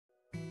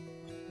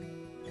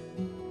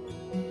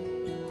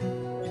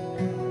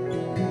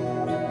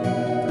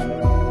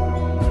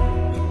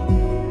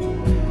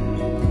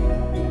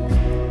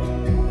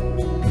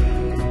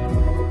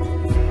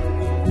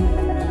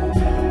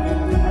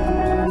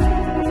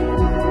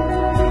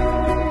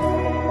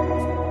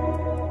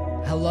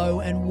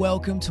and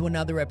welcome to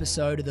another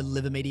episode of the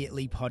Live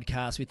Immediately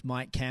podcast with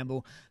Mike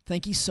Campbell.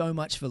 Thank you so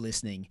much for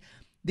listening.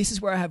 This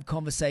is where I have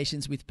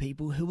conversations with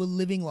people who are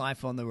living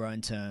life on their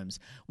own terms.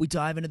 We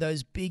dive into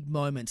those big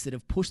moments that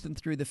have pushed them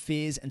through the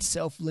fears and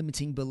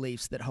self-limiting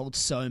beliefs that hold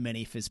so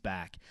many of us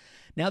back.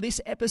 Now, this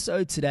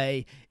episode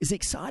today is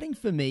exciting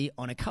for me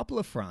on a couple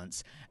of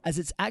fronts, as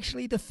it's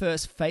actually the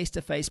first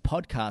face-to-face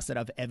podcast that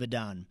I've ever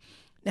done.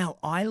 Now,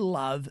 I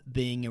love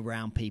being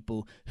around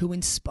people who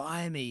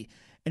inspire me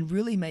and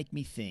really make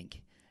me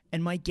think.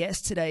 And my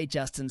guest today,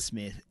 Justin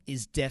Smith,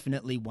 is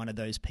definitely one of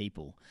those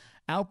people.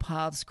 Our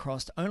paths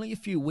crossed only a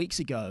few weeks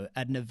ago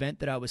at an event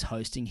that I was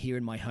hosting here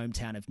in my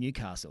hometown of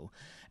Newcastle.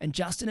 And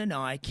Justin and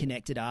I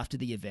connected after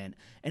the event,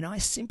 and I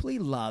simply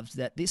loved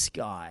that this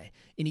guy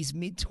in his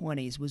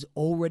mid-20s was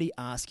already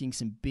asking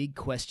some big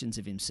questions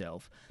of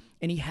himself,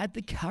 and he had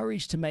the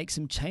courage to make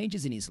some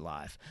changes in his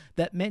life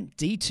that meant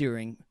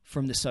detouring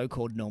from the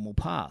so-called normal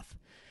path.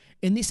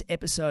 In this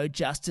episode,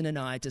 Justin and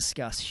I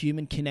discuss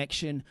human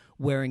connection,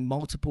 wearing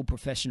multiple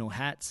professional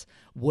hats,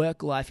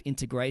 work-life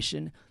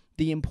integration,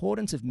 the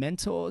importance of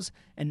mentors,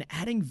 and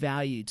adding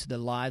value to the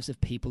lives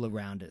of people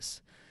around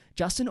us.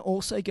 Justin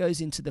also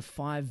goes into the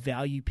 5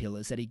 value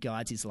pillars that he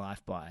guides his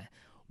life by.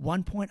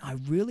 One point I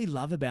really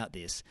love about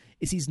this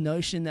is his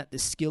notion that the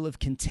skill of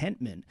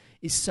contentment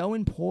is so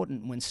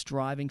important when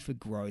striving for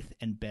growth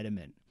and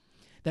betterment,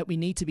 that we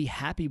need to be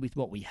happy with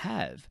what we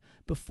have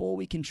before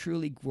we can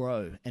truly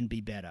grow and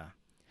be better.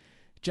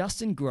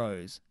 Justin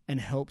grows and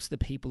helps the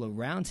people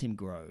around him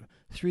grow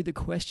through the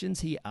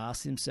questions he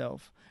asks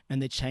himself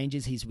and the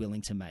changes he's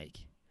willing to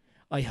make.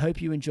 I hope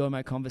you enjoy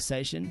my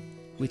conversation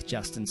with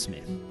Justin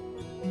Smith.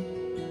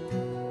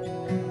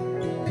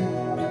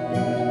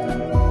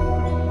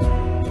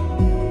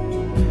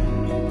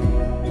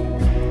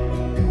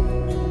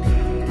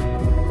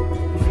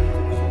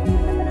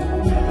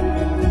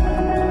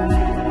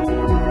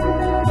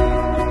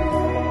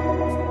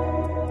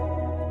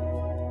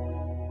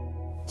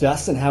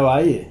 Justin, how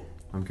are you?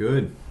 I'm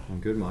good,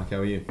 Mike. How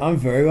are you? I'm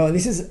very well.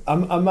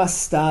 I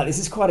must start. This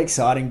is quite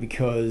exciting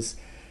because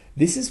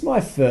this is my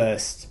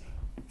first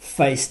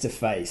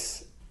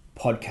face-to-face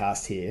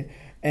podcast here,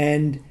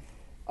 and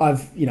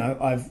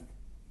I've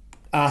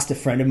asked a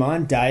friend of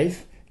mine,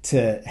 Dave,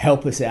 to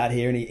help us out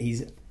here, and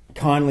he's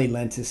kindly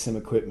lent us some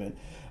equipment.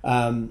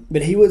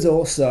 But he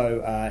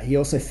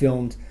also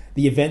filmed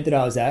the event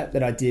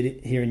that I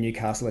did here in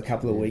Newcastle a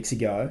couple of weeks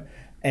ago.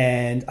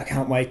 And I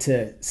can't wait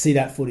to see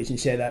that footage and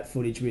share that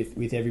footage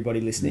with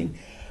everybody listening.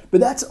 But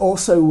that's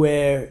also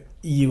where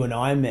you and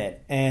I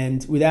met.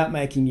 And without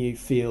making you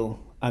feel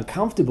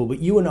uncomfortable, but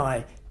you and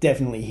I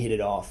definitely hit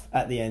it off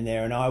at the end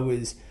there. And I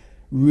was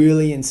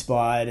really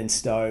inspired and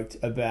stoked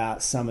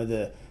about some of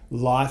the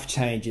life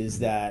changes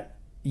that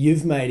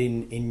you've made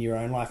in your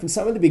own life and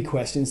some of the big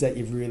questions that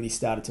you've really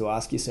started to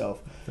ask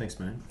yourself. Thanks,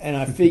 man. And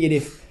I figured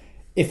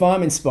if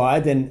I'm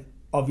inspired, then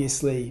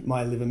obviously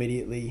my Live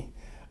Immediately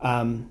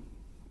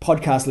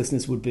podcast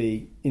listeners would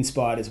be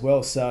inspired as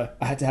well. So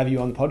I had to have you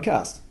on the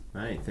podcast.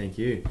 Mate, thank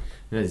you.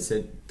 And as I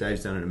said,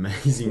 Dave's done an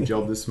amazing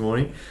job this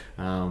morning.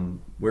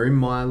 We're in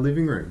my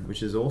living room,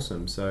 which is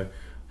awesome. So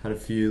had a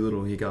few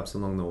little hiccups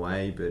along the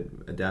way, but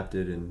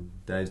adapted, and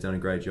Dave's done a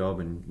great job,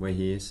 and we're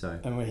here.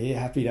 And we're here.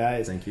 Happy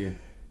days. Thank you.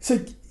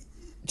 So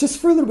just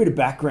for a little bit of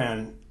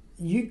background,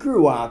 you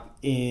grew up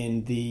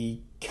in the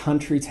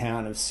country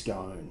town of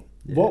Scone.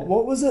 Yeah.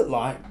 What was it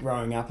like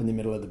growing up in the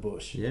middle of the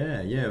bush?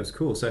 Yeah, it was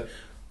cool. So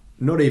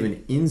not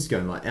even in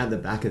Scone, like out the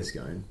back of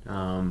Scone.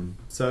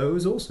 So it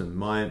was awesome.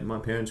 My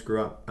parents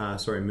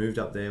moved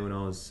up there when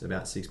I was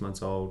about 6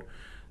 months old.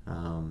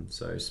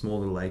 So small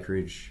little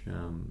acreage.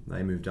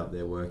 They moved up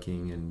there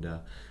working, and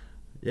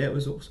it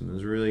was awesome. It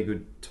was a really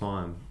good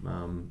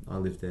time. I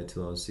lived there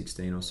till I was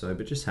 16 or so,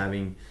 but just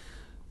having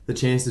the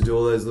chance to do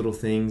all those little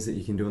things that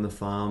you can do on the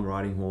farm,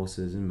 riding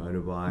horses and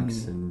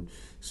motorbikes and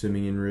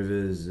swimming in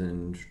rivers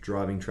and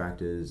driving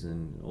tractors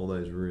and all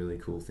those really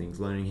cool things,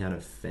 learning how to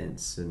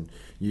fence and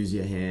use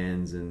your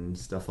hands and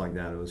stuff like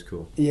that. It was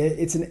cool. Yeah,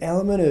 it's an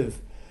element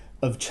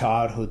of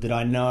childhood that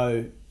I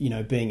know,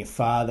 being a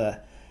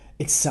father,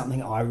 it's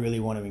something I really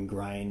want to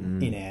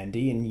ingrain in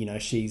Andy.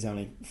 And, she's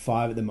only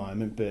 5 at the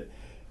moment, but,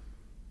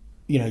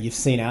 you've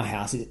seen our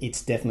house.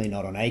 It's definitely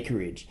not on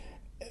acreage.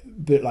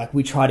 But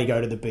we try to go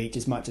to the beach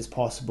as much as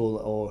possible,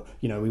 or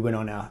we went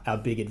on our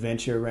big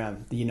adventure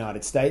around the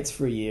United States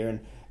for a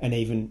year, and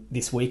even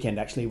this weekend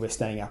actually we're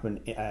staying up and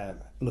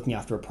looking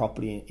after a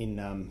property in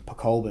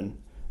Pacolban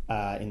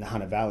in the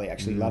Hunter Valley,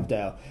 actually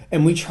Lovedale,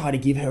 and we try to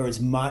give her as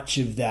much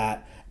of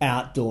that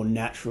outdoor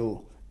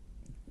natural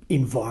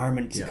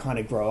environment to kind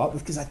of grow up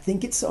with, because I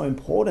think it's so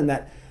important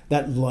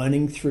that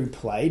learning through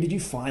play. Did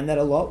you find that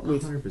a lot?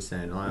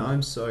 100%.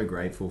 I'm so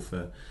grateful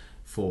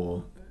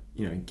for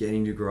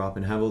getting to grow up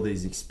and have all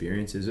these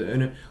experiences.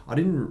 And I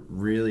didn't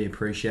really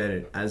appreciate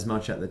it as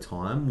much at the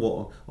time.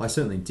 Well, I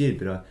certainly did,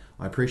 but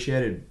I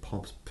appreciated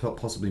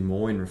possibly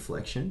more in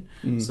reflection.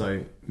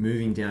 So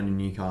moving down to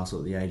Newcastle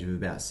at the age of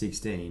about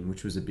 16,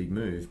 which was a big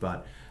move,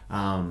 but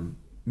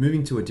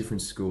moving to a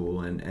different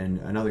school and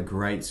another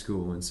great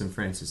school in St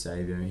Francis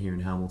Xavier here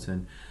in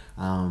Hamilton.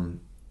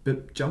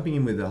 But jumping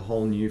in with a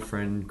whole new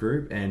friend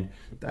group, and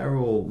they were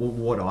all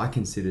what I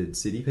considered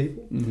city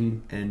people.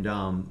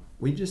 And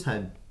we just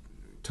had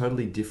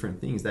totally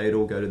different things. They'd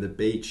all go to the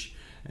beach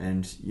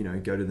and, you know,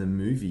 go to the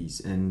movies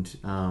and,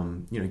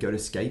 you know, go to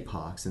skate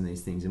parks and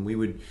these things. And we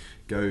would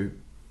go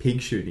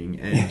pig shooting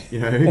and, you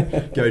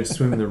know, go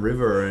swim in the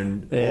river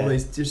and all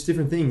these just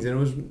different things. And it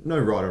was no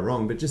right or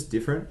wrong, but just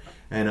different.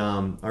 And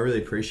I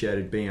really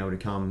appreciated being able to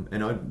come,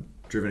 and I'd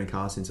driven a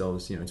car since I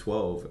was, you know,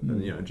 12,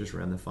 you know, just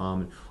around the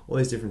farm and all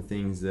these different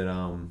things that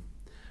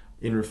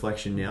in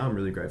reflection now I'm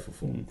really grateful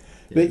for.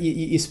 But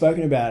you've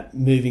spoken about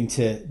moving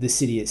to the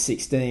city at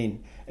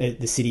 16,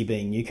 the city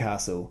being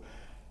Newcastle,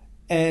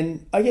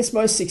 and I guess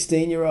most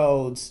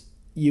 16-year-olds,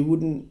 you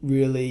wouldn't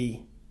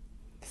really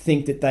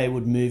think that they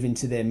would move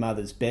into their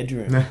mother's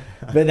bedroom,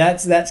 but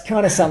that's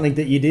kind of something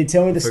that you did.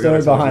 Tell me the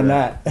story behind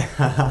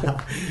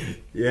that.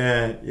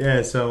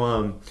 Yeah.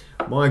 So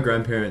my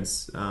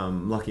grandparents,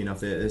 lucky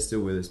enough, they're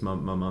still with us. My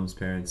mum's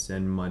parents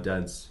and my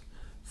dad's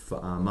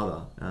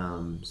mother.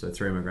 So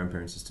 3 of my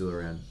grandparents are still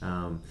around.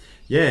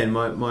 And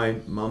my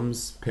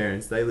mum's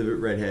parents, they live at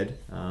Redhead.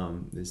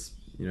 This,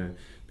 you know,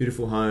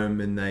 beautiful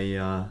home, and they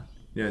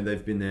you know,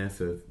 they've been there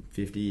for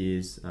 50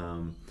 years.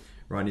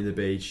 Right near the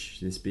beach,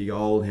 this big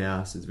old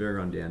house. It's very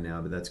run down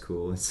now, but that's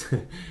cool. It's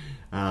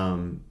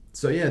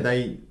so yeah,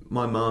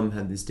 my mum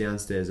had this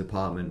downstairs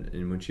apartment,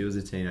 and when she was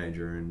a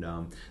teenager, and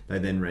they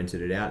then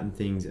rented it out and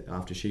things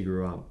after she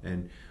grew up.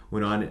 And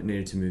when I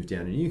needed to move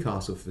down to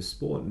Newcastle for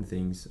sport and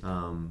things,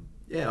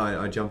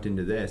 I jumped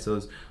into there.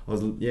 So I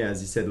was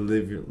as you said,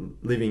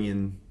 living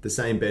in the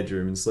same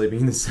bedroom and sleeping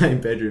in the same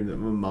bedroom that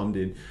my mum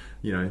did,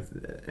 you know,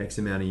 X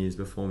amount of years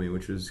before me,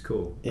 which was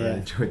cool. I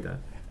enjoyed that.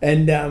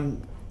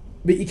 And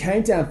but you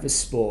came down for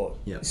sport.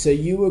 Yep. So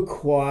you were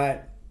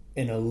quite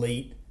an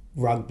elite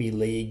rugby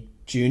league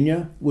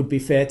junior, would be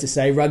fair to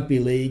say. Rugby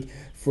league,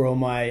 for all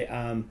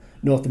my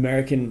North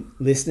American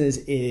listeners,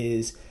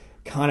 is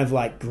kind of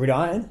like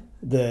gridiron.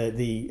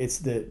 It's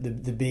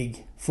the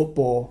big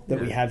football that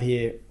we have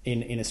here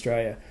in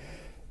Australia.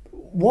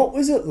 What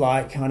was it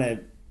like kind of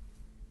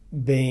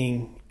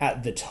being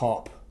at the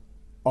top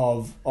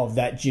of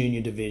that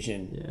junior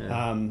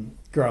division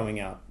growing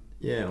up?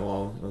 Yeah,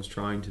 well, I was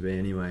trying to be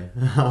anyway.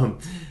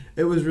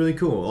 It was really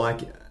cool.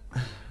 Like,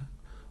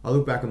 I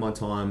look back at my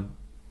time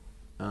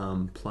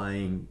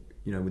playing,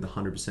 you know, with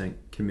 100%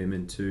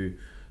 commitment to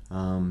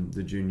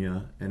the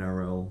junior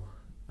NRL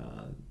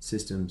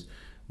systems,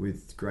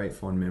 with great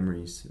fond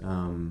memories.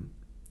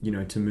 You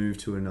know, to move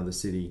to another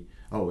city,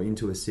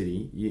 into a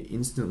city, you're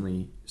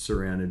instantly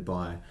surrounded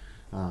by,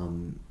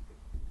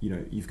 you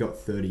know, you've got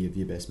 30 of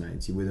your best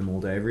mates. You're with them all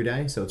day, every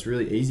day. So it's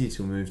really easy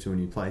to move to a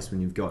new place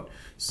when you've got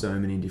so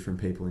many different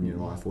people in your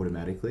life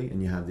automatically,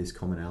 and you have this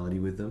commonality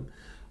with them.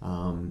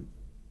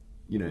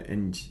 You know,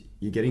 and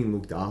you're getting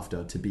looked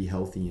after to be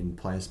healthy and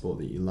play a sport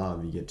that you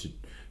love. You get to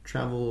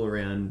travel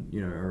around,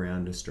 you know,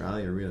 around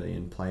Australia really,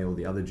 and play all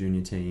the other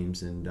junior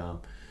teams, and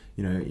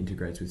you know,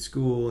 integrates with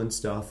school and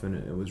stuff, and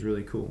it was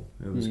really cool.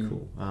 It was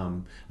cool.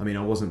 I mean,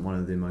 I wasn't one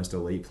of the most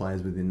elite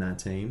players within that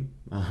team,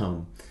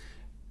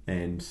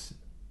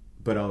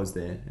 but I was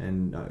there,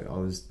 and I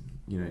was,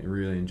 you know,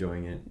 really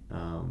enjoying it.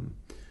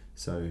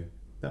 So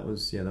that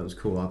was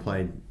cool. I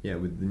played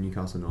with the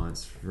Newcastle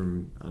Knights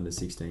from under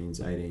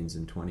 16s, 18s,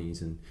 and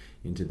 20s, and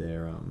into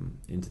their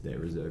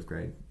reserve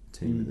grade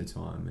team at the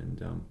time,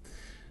 and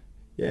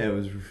it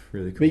was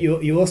really cool. But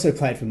you also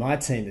played for my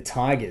team, the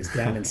Tigers,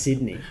 down in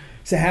Sydney.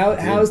 So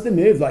how was the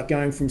move, like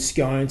going from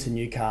Scone to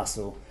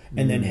Newcastle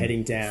and then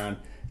heading down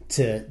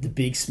to the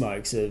big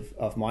smokes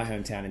of my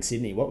hometown in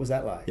Sydney? What was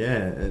that like?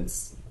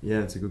 It's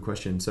a good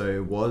question. So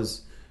it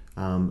was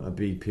a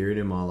big period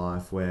in my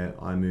life where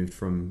I moved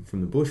from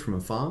the bush, from a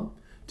farm,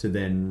 to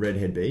then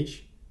Redhead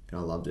Beach, and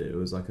I loved it. It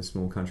was like a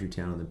small country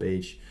town on the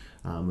beach.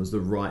 It was the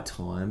right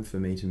time for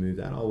me to move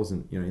that. I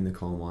wasn't, you know, in the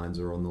coal mines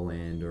or on the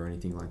land or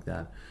anything like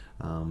that.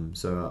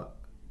 So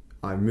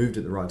I moved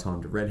at the right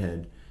time to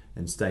Redhead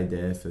and stayed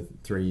there for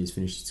 3 years,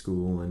 finished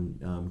school,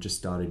 and just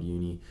started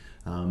uni.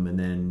 And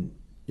then,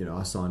 you know,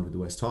 I signed with the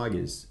West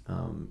Tigers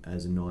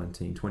as a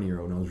 19,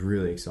 20-year-old, and I was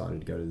really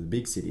excited to go to the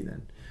big city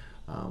then.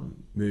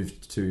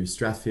 Moved to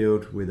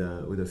Strathfield with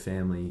a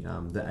family,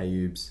 the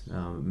Ayubs,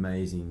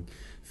 amazing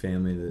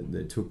family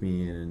that took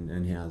me in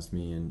and housed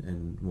me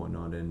and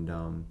whatnot. And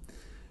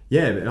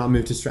but I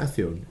moved to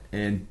Strathfield,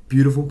 and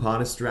beautiful part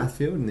of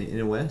Strathfield in the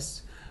inner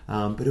west,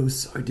 but it was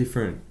so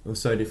different.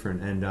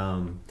 And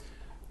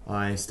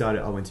I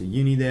went to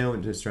uni there,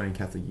 went to Australian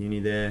Catholic Uni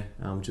there,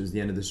 which was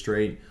the end of the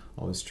street.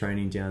 I was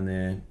training down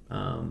there.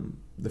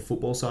 The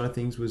football side of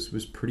things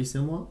was pretty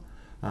similar,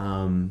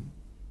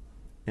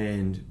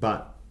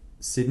 but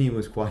Sydney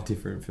was quite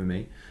different for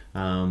me.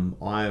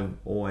 I've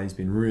always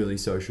been really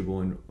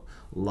sociable and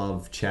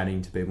love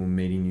chatting to people,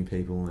 meeting new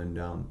people, and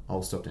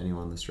I'll stop to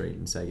anyone on the street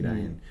and say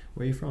g'day and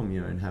where are you from, you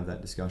know, and have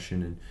that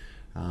discussion. And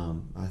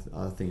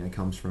I think that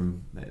comes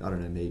from, I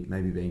don't know,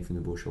 maybe being from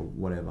the bush or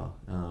whatever,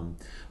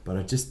 but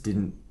I just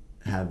didn't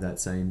have that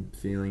same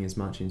feeling as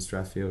much in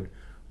Strathfield.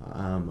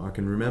 I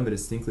can remember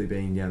distinctly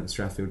being down at the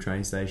Strathfield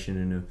train station,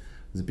 and it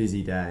was a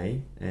busy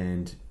day,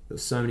 and there were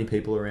so many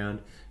people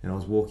around, and I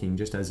was walking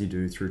just as you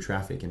do through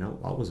traffic, and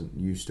I wasn't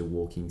used to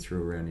walking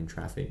through around in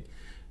traffic.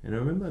 And I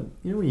remember,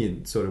 when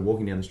you're sort of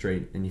walking down the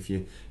street, and if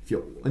you're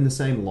in the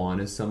same line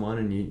as someone,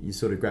 and you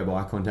sort of grab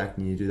eye contact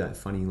and you do that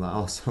funny like,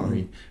 oh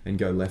sorry, and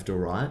go left or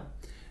right,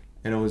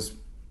 and I was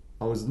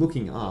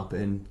looking up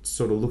and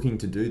sort of looking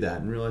to do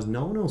that, and realised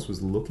no one else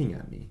was looking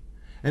at me.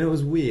 And it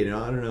was weird, and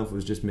I don't know if it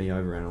was just me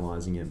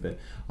overanalyzing it, but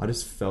I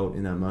just felt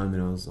in that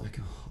moment, I was like,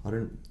 oh, I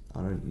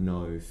don't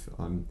know if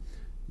I'm,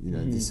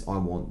 this. I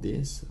want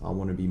this. I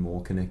want to be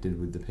more connected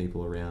with the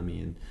people around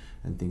me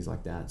and things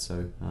like that.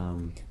 So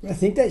I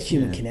think that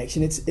human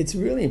connection, it's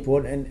really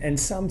important, and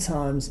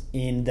sometimes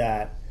in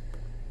that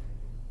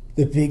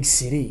the big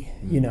city,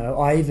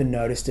 I even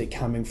noticed it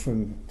coming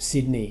from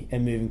Sydney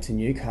and moving to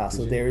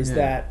Newcastle. There is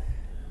that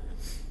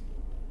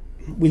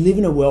we live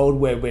in a world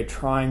where we're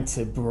trying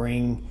to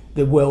bring.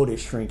 The world is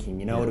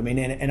shrinking, what I mean?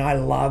 And I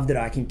love that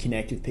I can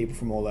connect with people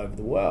from all over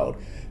the world.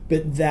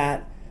 But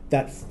that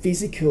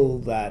physical,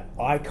 that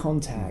eye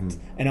contact,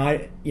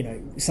 and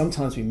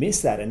sometimes we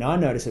miss that. And I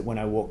notice it when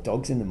I walk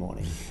dogs in the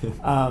morning.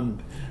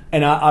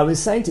 And I was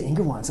saying to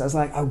Inga once, I was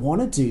like, I want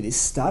to do this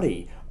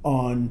study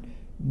on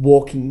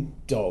walking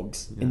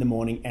dogs in the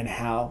morning and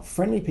how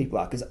friendly people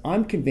are. Because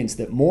I'm convinced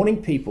that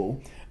morning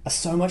people are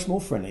so much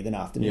more friendly than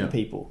afternoon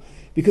people.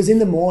 Because in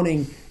the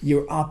morning,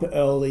 you're up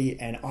early,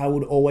 and I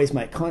would always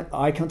make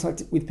eye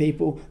contact with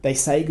people. They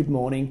say good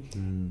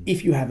morning.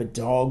 If you have a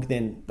dog,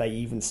 then they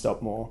even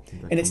stop more.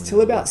 And it's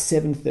till about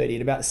 7:30.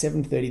 At about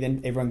 7:30,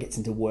 then everyone gets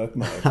into work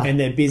mode, and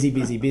they're busy.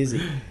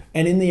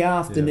 And in the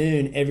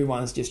afternoon,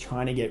 everyone's just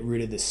trying to get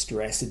rid of the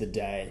stress of the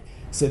day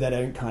so they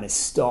don't kind of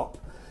stop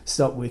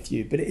with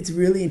you. But it's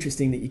really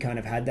interesting that you kind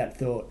of had that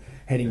thought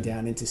heading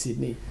down into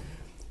Sydney.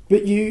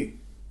 But you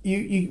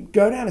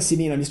go down to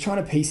Sydney, and I'm just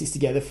trying to piece this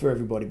together for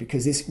everybody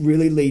because this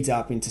really leads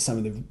up into some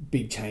of the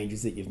big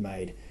changes that you've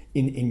made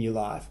in your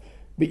life.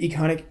 But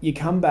you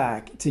come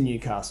back to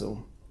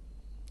Newcastle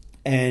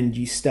and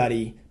you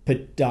study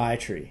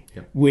podiatry,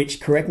 which,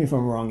 correct me if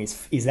I'm wrong,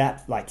 is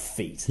that like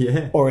feet?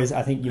 Yeah. Or as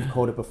I think you've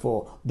called it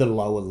before, the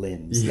lower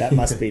limbs. That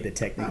must be the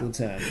technical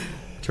term.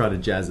 Try to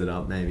jazz it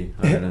up, maybe.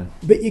 I don't know.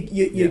 But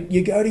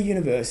you go to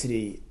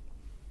university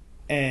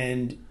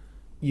and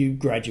you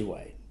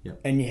graduate. Yep.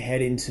 And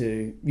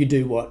you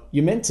do what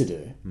you're meant to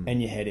do,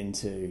 and you head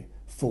into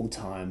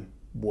full-time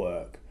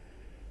work.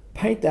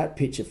 Paint that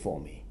picture for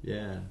me.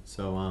 Yeah.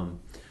 So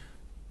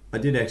I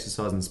did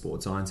exercise and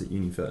sports science at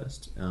uni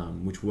first,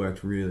 which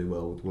worked really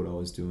well with what I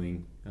was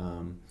doing.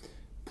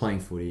 Playing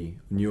footy,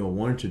 I knew I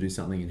wanted to do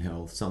something in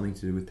health, something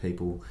to do with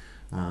people.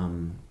 I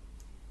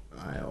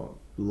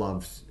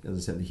loved, as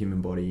I said, the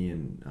human body,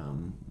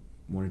 and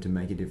wanted to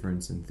make a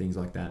difference and things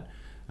like that.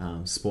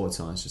 Sports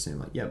science just seemed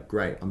like, yep,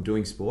 great. I'm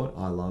doing sport.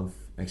 I love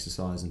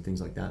exercise and things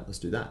like that. Let's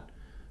do that.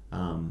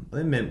 I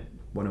then met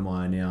one of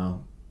my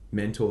now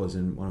mentors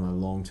and one of my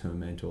long-term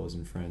mentors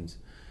and friends,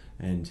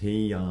 and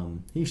he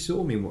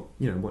saw me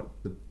what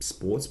the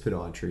sports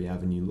podiatry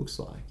avenue looks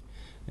like,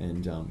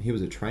 and he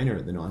was a trainer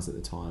at the NICE at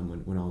the time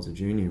when I was a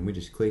junior, and we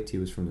just clicked. He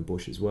was from the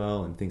bush as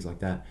well and things like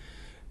that,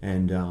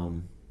 and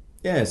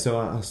so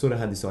I sort of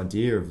had this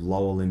idea of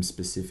lower limb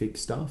specific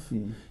stuff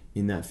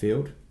in that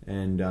field,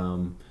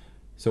 and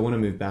so when I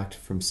moved back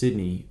from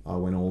Sydney, I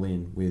went all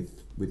in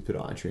with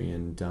podiatry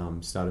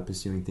and started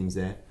pursuing things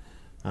there.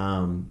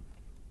 And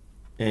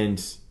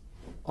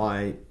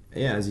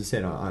as you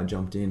said, I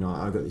jumped in.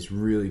 I got this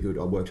really good.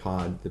 I worked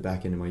hard the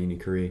back end of my uni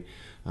career,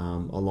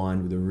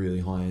 aligned with a really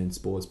high-end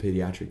sports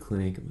pediatric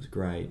clinic. It was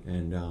great,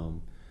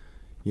 and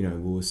we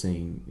were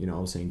seeing. I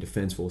was seeing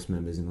Defence Force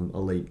members and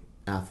elite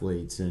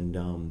athletes,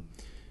 and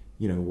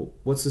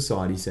what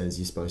society says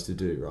you're supposed to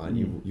do, right?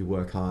 You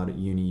work hard at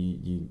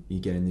uni, you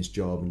get in this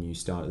job, and you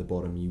start at the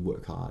bottom. You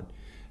work hard,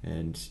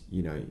 and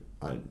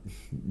I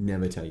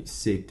never take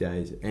sick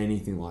days,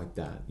 anything like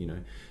that.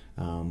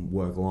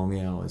 Work long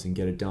hours and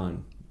get it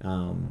done.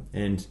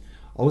 And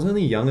I was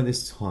only young at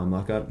this time.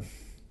 Like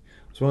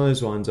it's one of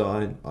those ones.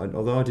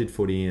 Although I did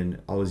footy and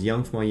I was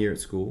young for my year at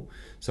school,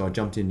 so I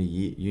jumped into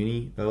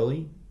uni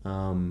early.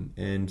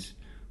 And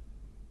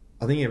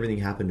I think everything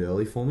happened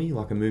early for me.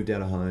 Like I moved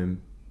out of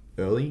home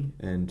early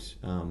and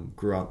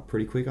grew up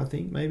pretty quick, I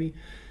think, maybe,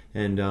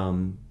 and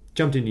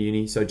jumped into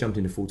uni. So I jumped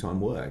into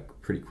full-time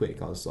work pretty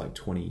quick. I was like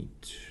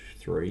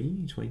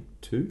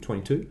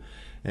 22,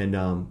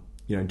 and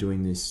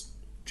doing this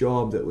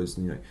job that was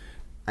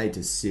 8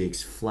 to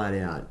 6, flat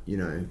out,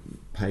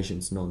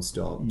 patients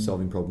non-stop,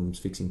 solving problems,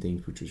 fixing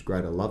things, which was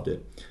great. I loved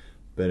it.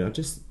 But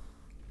the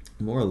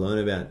more I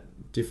learned about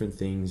different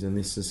things, and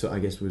this is, I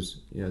guess,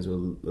 was, as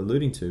we're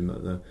alluding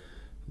to,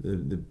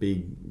 the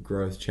big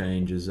growth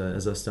change as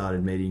I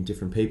started meeting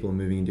different people and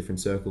moving in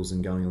different circles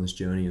and going on this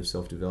journey of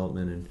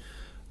self-development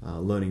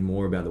and learning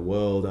more about the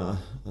world. I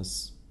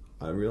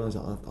realized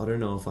I don't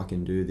know if I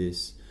can do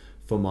this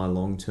for my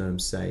long-term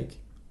sake.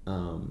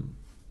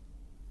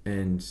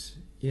 And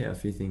a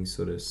few things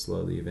sort of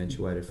slowly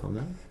eventuated from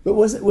that. But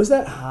was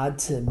that hard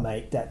to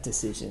make that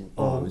decision?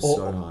 Oh, it was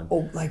so hard.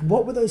 Or like,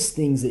 what were those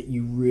things that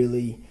you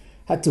really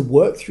had to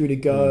work through to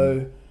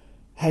go,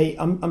 hey,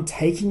 I'm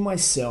taking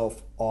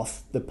myself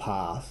off the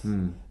path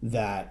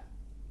that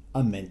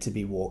I'm meant to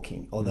be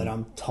walking, or that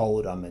I'm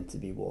told I'm meant to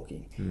be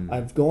walking.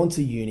 I've gone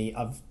to uni,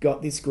 I've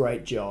got this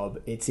great job,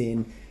 it's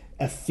in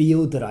a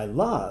field that I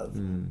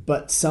love,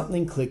 but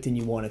something clicked and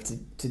you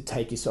wanted to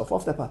take yourself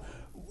off that path.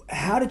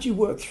 How did you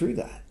work through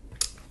that?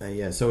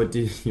 So it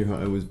did. You're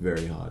right, it was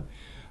very hard.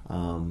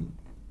 I'm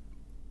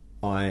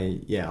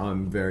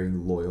very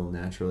loyal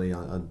naturally.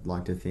 I'd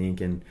like to think,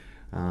 and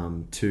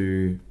and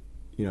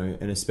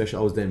especially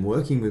I was then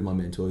working with my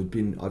mentor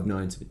I've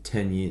known him for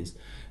 10 years,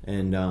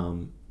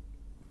 and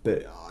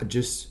but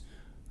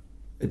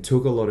it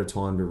took a lot of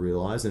time to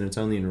realize, and it's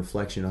only in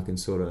reflection I can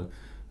sort of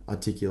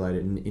articulate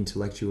it and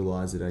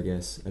intellectualize it, I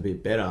guess, a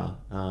bit better.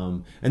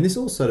 And this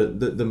also,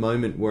 the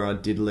moment where I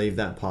did leave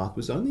that path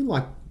was only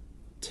like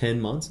 10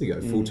 months ago,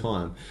 full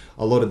time.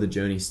 A lot of the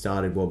journey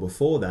started well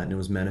before that, and it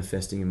was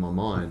manifesting in my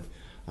mind.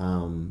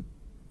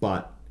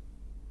 But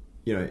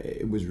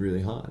it was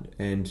really hard,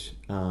 and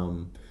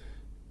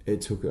it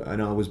took,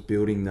 and I was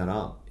building that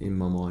up in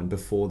my mind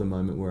before the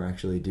moment where I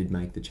actually did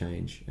make the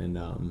change and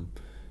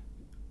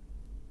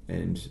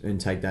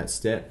take that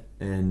step.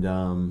 And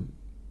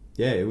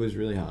it was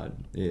really hard.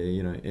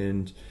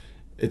 And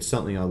it's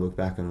something I look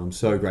back on. I'm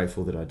so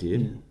grateful that I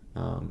did.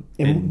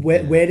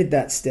 Where did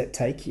that step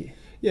take you?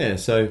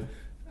 So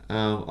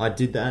I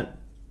did that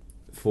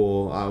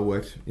I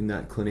worked in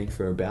that clinic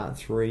for about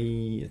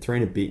three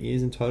and a bit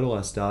years in total.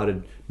 I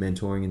started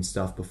mentoring and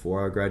stuff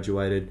before I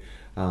graduated,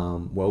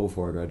 well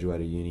before I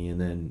graduated uni, and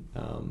then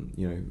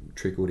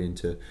trickled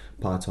into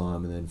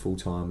part-time and then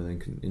full-time,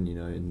 and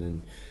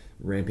then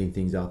ramping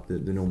things up the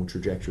normal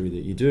trajectory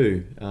that you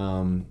do.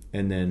 And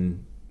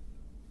then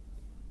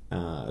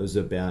it was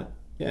about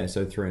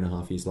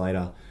 3.5 years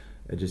later,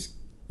 I just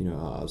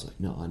I was like,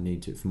 no, I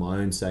need to, for my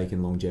own sake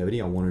and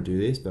longevity, I want to do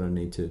this, but I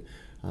need to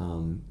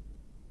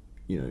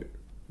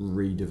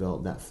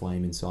redevelop that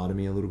flame inside of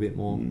me a little bit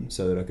more,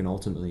 so that I can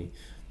ultimately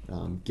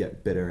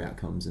get better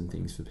outcomes and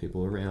things for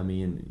people around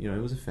me. And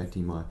it was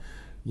affecting my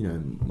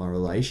my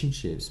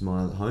relationships,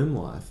 my home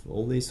life,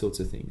 all these sorts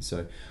of things.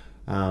 So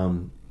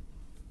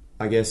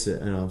I guess,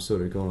 and I've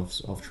sort of gone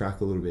off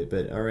track a little bit,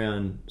 but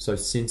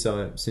since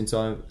I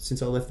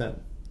left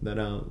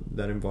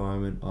that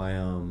environment,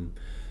 I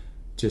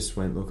just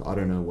went, look, I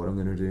don't know what I'm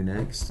going to do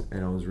next,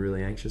 and I was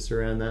really anxious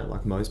around that,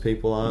 like most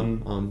people are.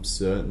 I'm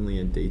certainly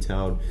a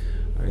detailed,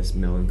 I guess,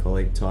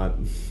 melancholic type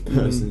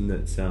person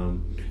that's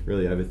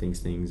really overthinks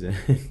things,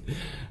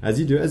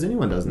 as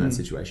anyone does in that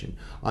situation.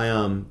 I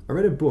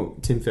read a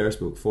book, Tim Ferriss'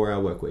 book, 4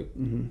 Hour Work Week,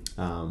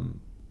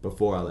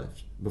 before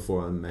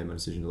I made my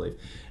decision to leave,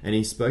 and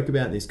he spoke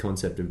about this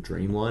concept of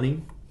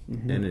dreamlining,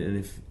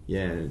 and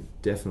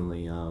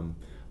definitely I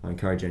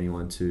encourage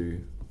anyone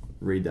to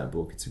read that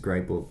book. It's a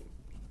great book.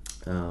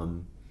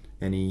 And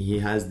he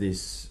has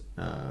this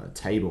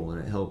table,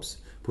 and it helps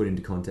put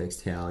into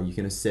context how you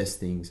can assess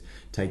things,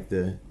 take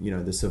the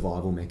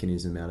survival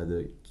mechanism out of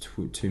the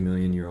 2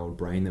 million year old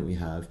brain that we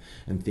have,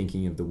 and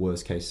thinking of the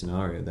worst case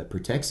scenario that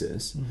protects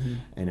us,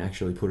 and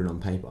actually put it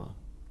on paper,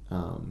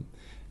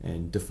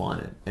 and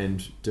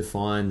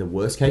define the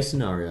worst case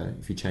scenario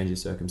if you change your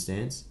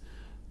circumstance,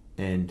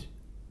 and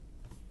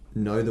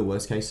know the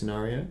worst case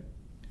scenario,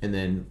 and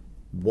then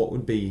what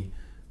would be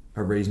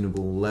a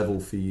reasonable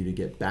level for you to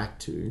get back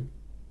to,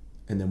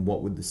 and then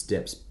what would the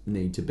steps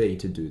need to be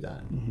to do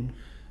that,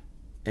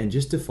 and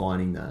just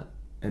defining that,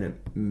 and it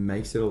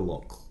makes it a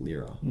lot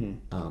clearer.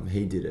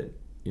 He did it,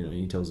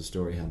 he tells a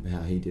story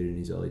how he did it in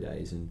his early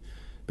days, and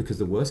because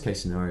the worst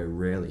case scenario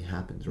rarely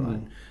happens,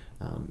 right?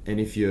 And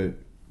if you're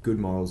good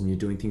morals and you're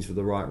doing things for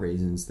the right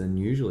reasons, then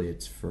usually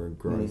it's for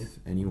growth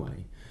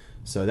anyway.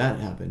 So that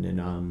happened,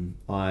 and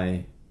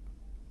I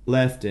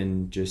left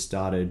and just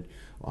started.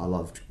 I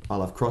love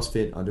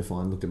CrossFit. I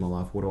looked at my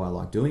life. What do I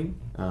like doing?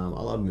 I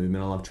love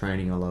movement. I love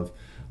training. I love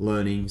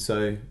learning.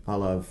 So I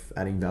love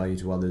adding value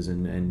to others,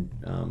 and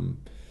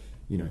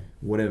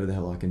whatever the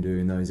hell I can do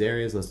in those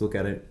areas, let's look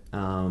at it.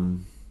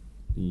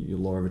 Your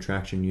Law of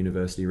Attraction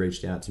University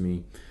reached out to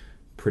me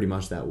pretty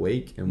much that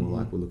week, and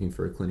we're looking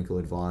for a clinical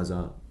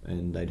advisor,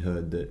 and they'd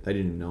heard that they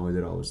didn't know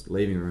that I was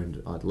leaving, or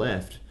I'd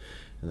left,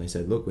 and they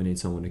said, look, we need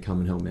someone to come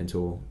and help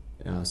mentor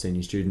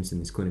senior students in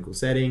this clinical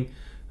setting.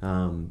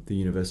 The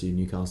University of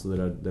Newcastle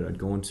that I'd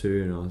gone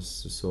to, and I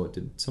was just thought,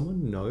 did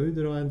someone know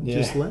that I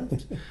just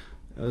left? It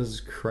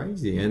was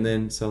crazy. And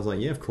then so I was like,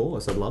 yeah, of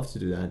course, I'd love to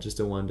do that. Just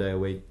a 1 day a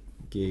week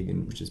gig,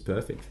 and which is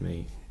perfect for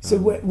me. So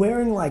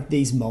wearing like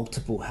these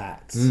multiple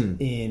hats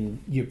in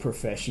your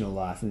professional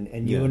life,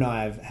 and you and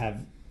I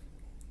have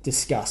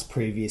discussed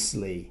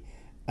previously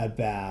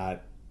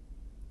about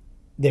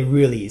there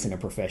really isn't a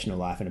professional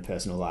life and a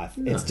personal life.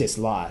 No. It's just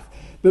life.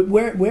 But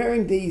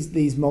wearing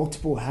these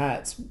multiple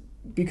hats,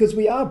 because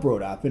we are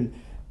brought up, and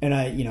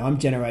I'm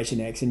Generation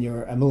X and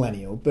you're a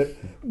millennial, but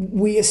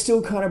we are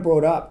still kind of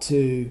brought up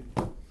to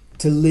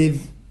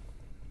live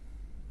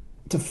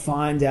to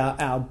find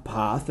our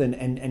path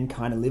and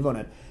kind of live on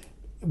it.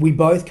 We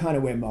both kind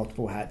of wear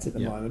multiple hats at the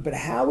moment, but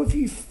how have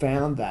you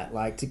found that,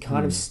 like, to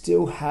kind of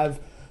still have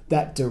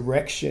that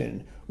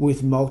direction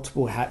with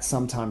multiple hats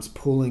sometimes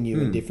pulling you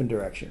in different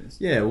directions?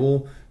 Yeah,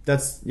 well,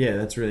 that's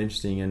really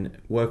interesting. And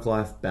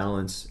work-life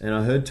balance. And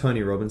I heard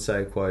Tony Robbins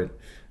say a quote,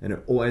 and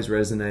it always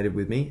resonated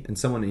with me. And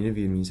someone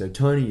interviewed me and said,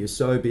 "Tony, you're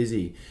so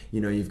busy. You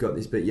know, you've got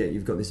this, but yet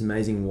you've got this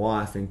amazing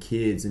wife and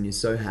kids, and you're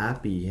so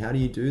happy. How do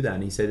you do that?"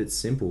 And he said, "It's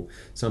simple.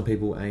 Some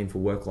people aim for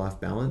work-life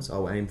balance.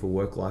 I'll aim for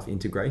work-life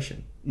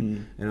integration."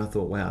 And I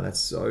thought, wow, that's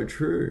so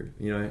true.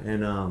 You know,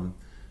 and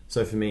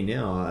so for me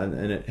now,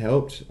 and it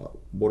helped.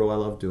 What do I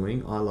love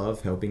doing? I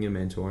love helping and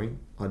mentoring.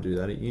 I do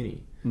that at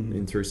uni,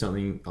 and through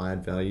something I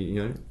add value.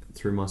 You know,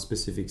 through my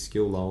specific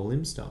skill, lower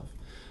limb stuff.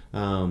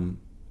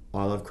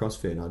 I love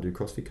CrossFit, and I do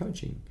CrossFit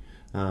coaching.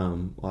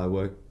 I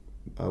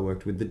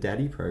worked with the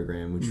Daddy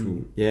program, which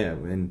will,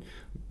 and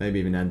maybe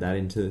even add that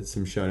into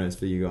some show notes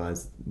for you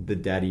guys. The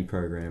Daddy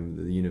program,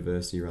 the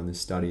university run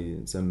this study.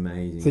 It's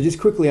amazing. So just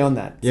quickly on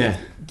that, yeah,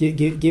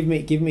 give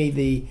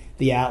me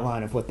the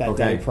outline of what that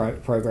Daddy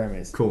program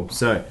is. Cool.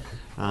 So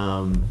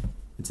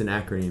it's an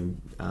acronym: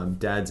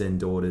 Dads and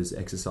Daughters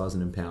Exercise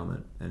and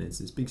Empowerment, and it's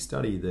this big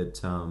study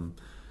that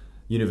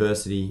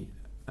university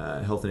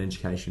health and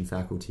education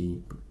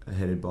faculty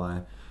headed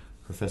by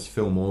Professor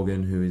Phil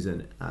Morgan, who is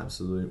an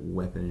absolute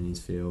weapon in his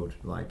field,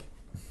 like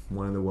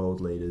one of the world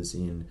leaders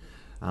in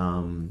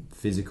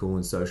physical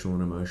and social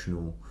and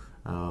emotional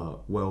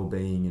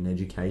well-being and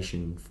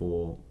education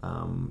for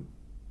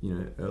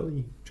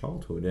early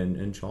childhood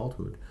and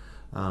childhood.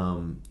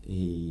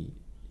 He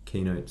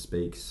keynote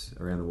speaks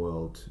around the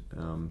world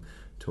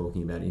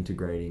talking about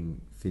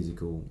integrating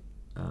physical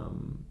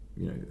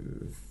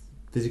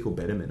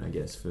betterment, I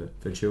guess,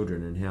 for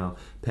children, and how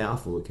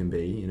powerful it can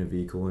be in a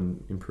vehicle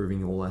and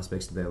improving all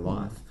aspects of their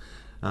life.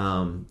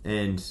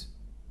 And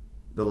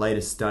the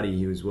latest study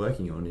he was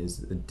working on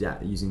is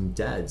using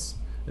dads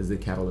as the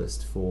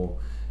catalyst for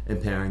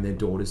empowering their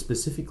daughters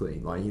specifically.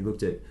 Like, he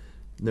looked at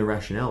the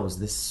rationales.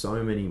 There's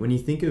so many. When you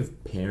think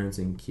of parents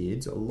and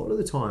kids, a lot of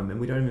the time, and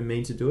we don't even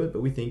mean to do it,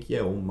 but we think,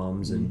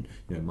 mums and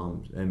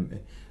mums,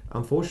 and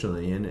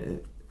unfortunately,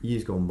 and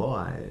years gone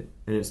by,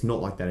 and it's not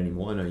like that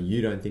anymore. I know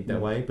you don't think that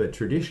way, but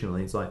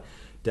traditionally it's like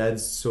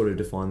dads sort of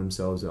define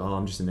themselves,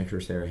 I'm just an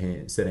extra set of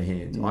hands.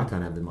 I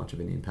can't have that much of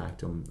an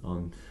impact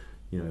on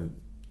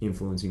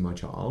influencing my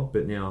child.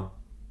 But now,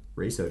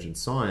 research and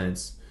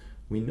science,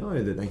 we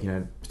know that they can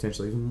have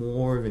potentially even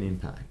more of an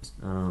impact.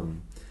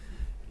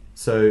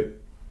 So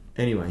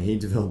anyway, he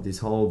developed this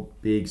whole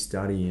big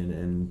study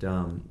and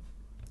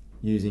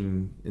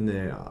using in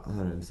there,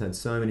 it's had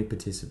so many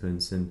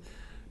participants and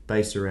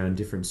based around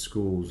different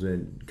schools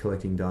and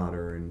collecting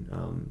data and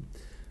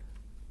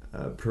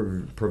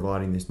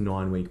providing this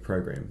 9-week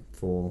program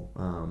for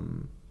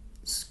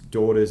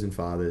daughters and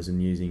fathers,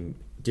 and using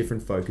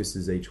different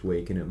focuses each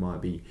week. And it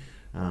might be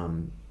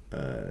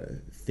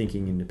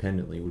thinking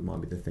independently might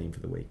be the theme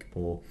for the week,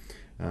 or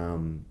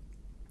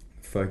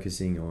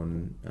focusing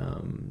on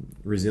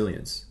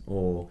resilience,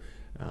 or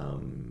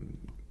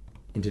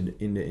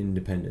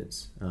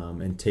independence,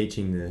 and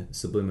teaching the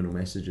subliminal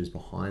messages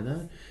behind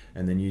that,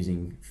 and then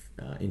using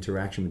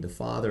interaction with the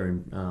father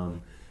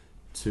and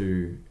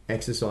to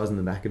exercise in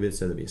the back of it.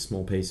 So there'll be a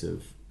small piece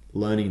of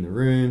learning in the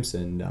rooms,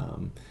 and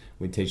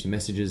we teach the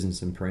messages and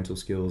some parental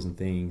skills and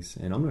things.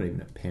 And I'm not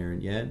even a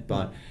parent yet,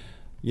 but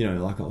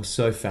I was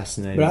so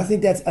fascinated. But I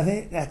think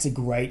that's a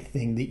great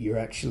thing that you're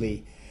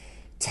actually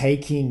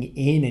taking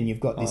in, and you've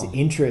got this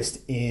interest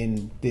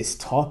in this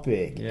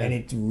topic, and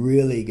it's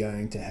really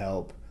going to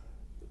help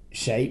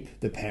shape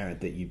the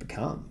parent that you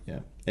become. Yeah.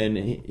 And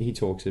he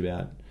talks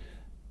about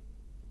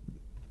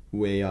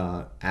we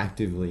are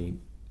actively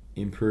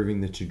improving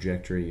the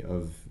trajectory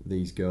of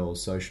these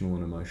girls' social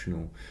and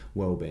emotional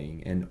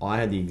well-being. And I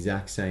had the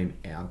exact same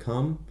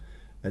outcome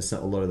as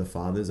a lot of the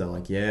fathers. Are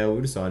like,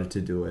 we decided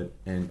to do it.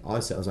 And I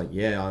was like,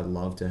 I'd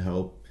love to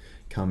help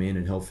come in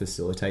and help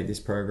facilitate this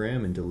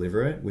program and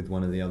deliver it with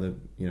one of the other,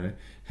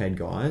 head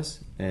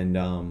guys.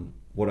 And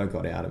what I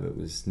got out of it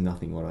was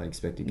nothing what I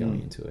expected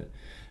going into it.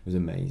 It was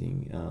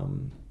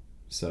amazing.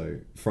 So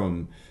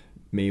from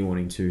me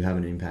wanting to have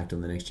an impact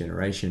on the next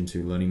generation,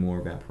 to learning more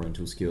about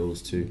parental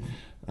skills, to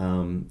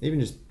even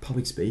just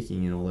public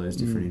speaking and all those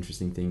different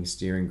interesting things,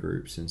 steering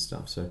groups and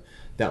stuff. So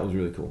that was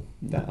really cool.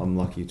 That I'm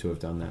lucky to have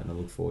done that, and I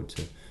look forward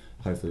to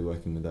hopefully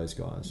working with those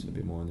guys a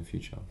bit more in the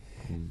future.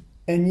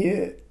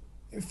 And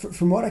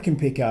from what I can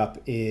pick up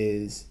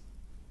is,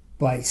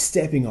 by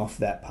stepping off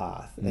that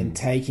path and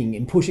taking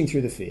and pushing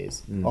through the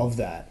fears of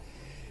that,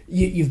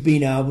 you've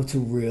been able to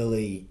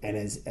really, and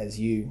as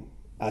you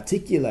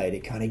articulate it,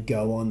 kind of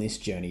go on this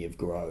journey of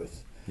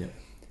growth. Yeah.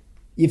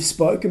 You've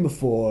spoken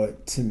before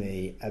to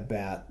me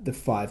about the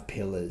 5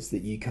 pillars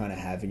that you kind of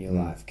have in your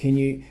life. Can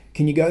you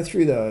go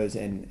through those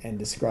and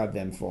describe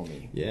them for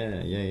me?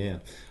 Yeah.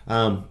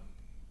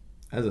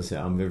 As I said,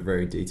 I'm a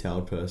very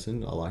detailed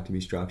person. I like to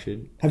be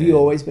structured. Have you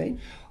always been?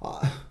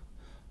 I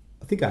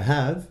think I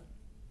have.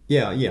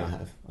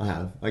 Yeah, I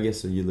have. I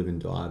guess you live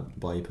and die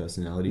by your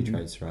personality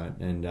traits, right?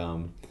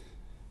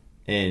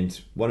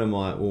 And one of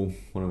my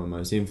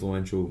most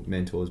influential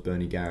mentors,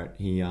 Bernie Garrett,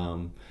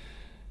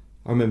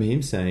 I remember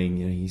him saying,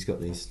 he's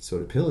got these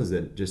sort of pillars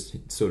that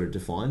just sort of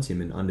defines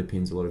him and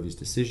underpins a lot of his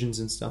decisions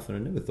and stuff. And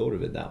I never thought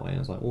of it that way. I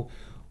was like, well,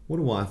 what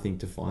do I think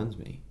defines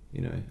me?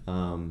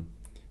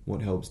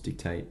 What helps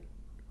dictate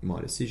my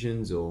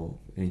decisions or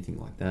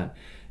anything like that?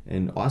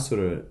 And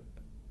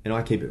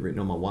I keep it written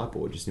on my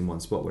whiteboard, just in one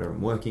spot, whatever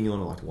I'm working on.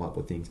 I like to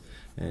whiteboard things.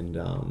 And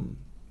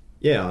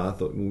I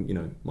thought,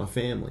 my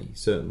family,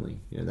 certainly,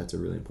 that's a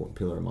really important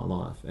pillar in my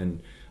life.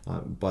 And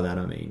by that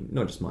I mean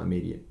not just my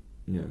immediate,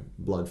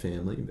 blood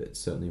family, but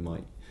certainly my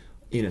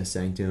inner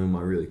sanctum,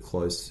 my really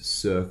close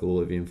circle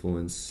of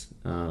influence,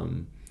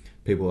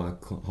 people I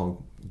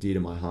hold dear to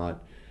my heart,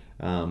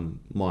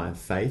 my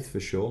faith for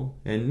sure,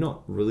 and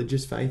not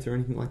religious faith or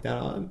anything like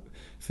that.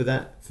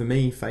 For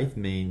me, faith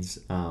means,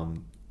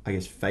 I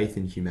guess, faith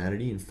in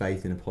humanity and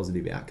faith in a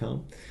positive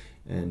outcome,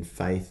 and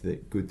faith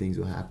that good things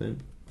will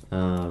happen.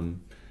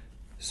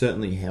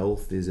 Certainly,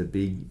 health is a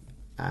big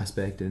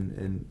aspect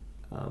and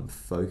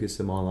focus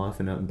of my life,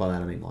 and by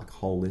that I mean like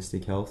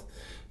holistic health.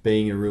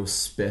 Being a real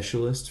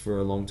specialist for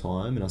a long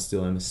time, and I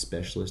still am a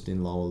specialist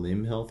in lower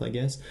limb health, I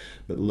guess,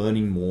 but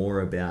learning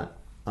more about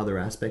other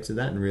aspects of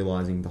that and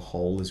realizing the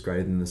whole is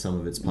greater than the sum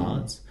of its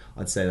parts.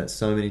 I'd say that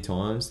so many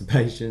times to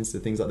patients, to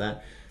things like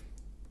that,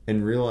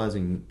 and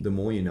realizing the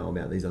more you know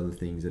about these other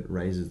things, it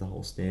raises the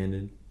whole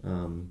standard.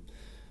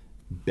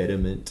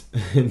 Betterment,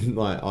 and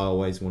like I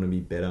always want to be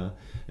better,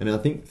 and I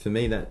think for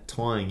me that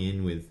tying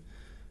in with,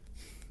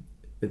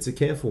 it's a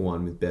careful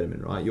one with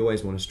betterment, right? You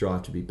always want to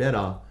strive to be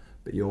better,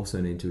 but you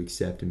also need to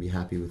accept and be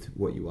happy with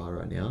what you are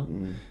right now.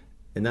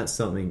 And that's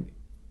something,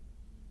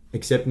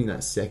 accepting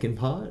that second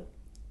part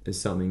is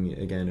something,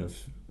 again,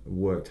 I've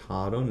worked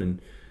hard on,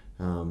 and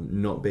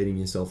not beating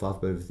yourself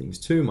up over things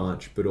too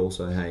much, but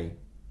also, hey,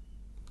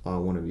 I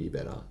want to be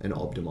better and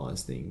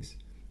optimize things.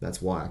 That's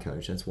why I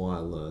coach, that's why I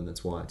learn,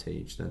 that's why I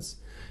teach, that's,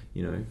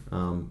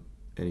 and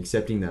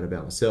accepting that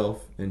about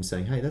myself and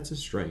saying, hey, that's a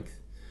strength.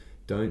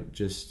 Don't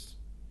just,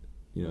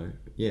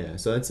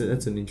 so that's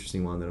an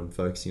interesting one that I'm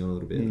focusing on a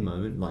little bit at the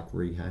moment, like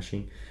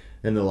rehashing.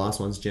 And the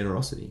last one's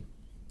generosity.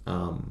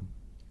 The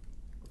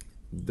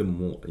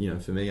more,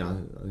 for me, I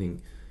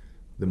think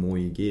the more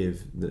you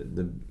give,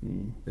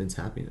 it's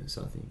happiness,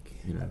 I think,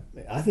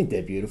 I think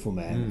they're beautiful,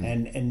 man.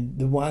 And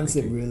the ones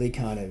that really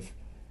kind of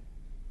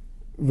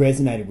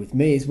resonated with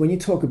me is when you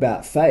talk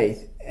about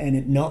faith and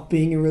it not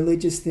being a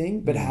religious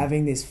thing, but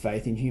having this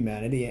faith in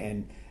humanity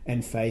and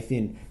faith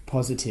in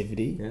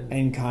positivity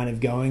and kind of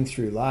going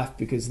through life,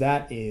 because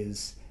that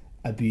is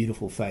a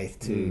beautiful faith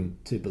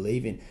to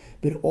believe in.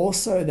 But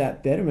also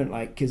that betterment,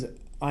 like, because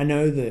I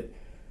know that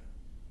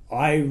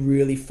I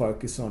really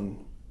focus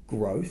on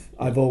growth.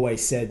 I've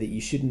always said that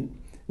you shouldn't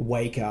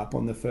wake up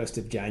on the 1st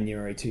of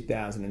January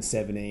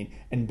 2017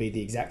 and be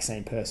the exact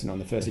same person on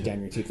the 1st of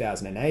January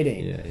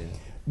 2018.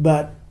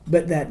 But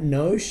that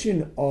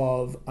notion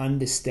of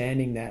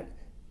understanding that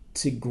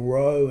to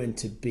grow and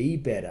to be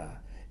better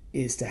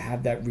is to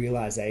have that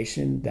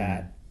realization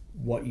that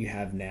what you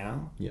have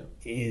now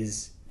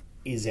is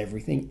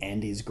everything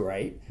and is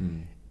great,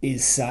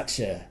 is such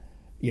a,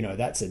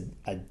 that's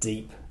a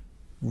deep,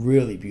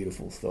 really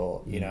beautiful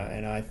thought,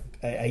 and I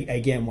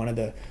again, one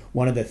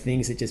of the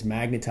things that just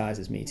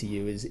magnetizes me to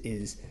you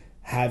is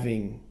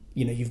having,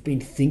 you've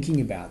been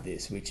thinking about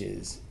this, which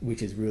is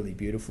really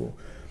beautiful.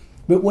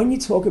 But when you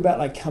talk about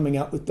like coming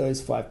up with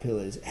those 5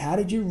 pillars, how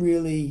did you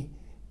really,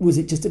 was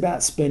it just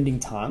about spending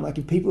time? Like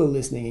if people are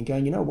listening and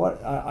going, you know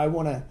what, I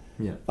want to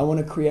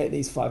create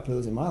these 5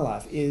 pillars in my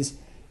life, is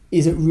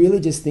it really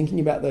just thinking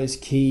about those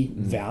key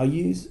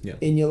values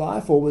in your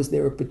life, or was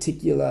there a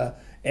particular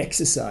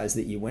exercise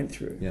that you went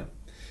through?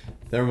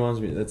 That reminds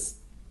me,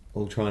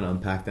 I'll try and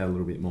unpack that a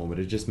little bit more, but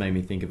it just made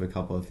me think of a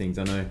couple of things.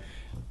 I know,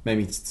 made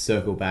me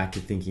circle back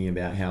to thinking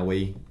about how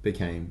we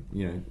became,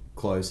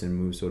 close, and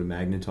we were sort of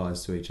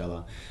magnetized to each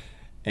other.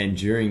 And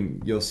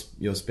during your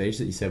speech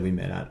that you said we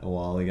met at a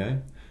while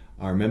ago,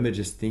 I remember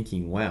just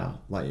thinking, wow,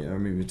 like I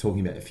remember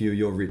talking about a few of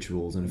your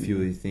rituals and a few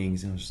of these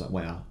things, and I was just like,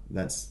 wow,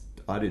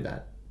 I do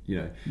that,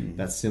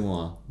 that's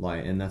similar,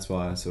 like, and that's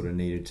why I sort of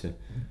needed to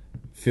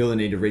feel the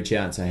need to reach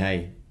out and say,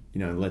 hey,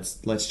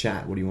 let's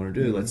chat. What do you want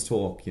to do? Let's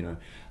talk.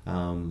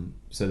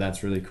 So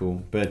that's really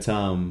cool. But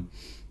circling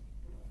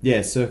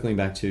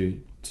back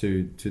to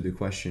the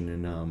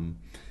question,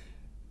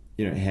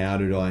 and how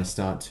did I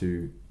start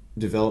to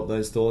develop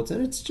those thoughts?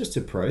 And it's just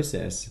a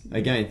process.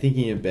 Again,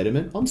 thinking of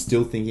betterment. I'm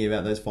still thinking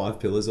about those 5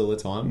 pillars all the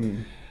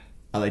time.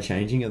 Are they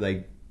changing? Are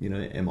they?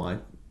 Am I?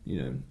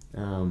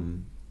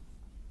 Am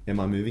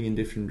I moving in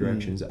different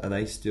directions? Are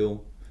they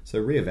still?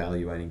 So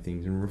reevaluating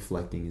things and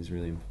reflecting is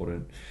really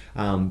important.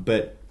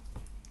 But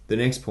the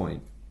next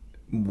point,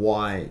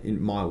 why,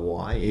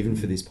 even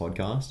for this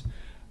podcast,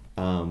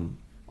 I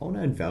want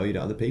to add value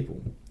to other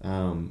people.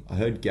 I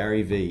heard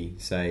Gary Vee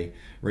say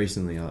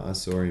recently, I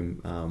saw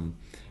him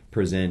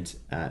present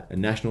at a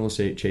National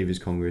Achievers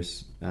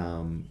Congress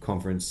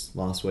conference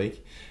last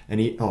week, and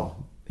he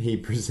he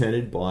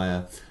presented by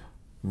a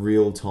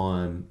real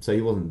time. So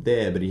he wasn't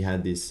there, but he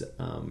had this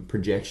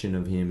projection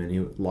of him, and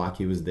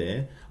he was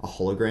there, a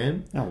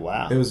hologram. Oh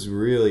wow! It was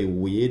really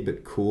weird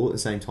but cool at the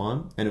same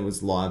time, and it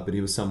was live, but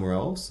he was somewhere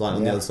else, like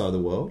on the other side of the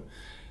world.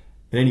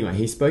 And anyway,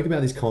 he spoke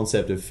about this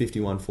concept of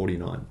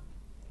 51-49.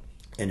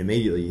 And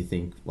immediately you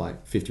think,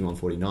 like,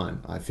 51-49,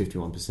 I have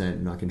 51%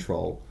 and I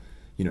control,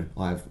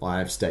 I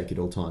have stake at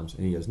all times.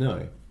 And he goes,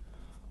 no,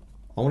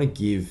 I want to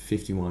give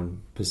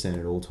 51%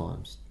 at all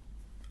times.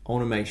 I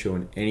want to make sure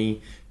in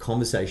any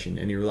conversation,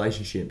 any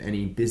relationship,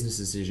 any business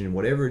decision,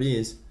 whatever it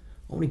is,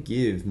 I want to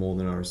give more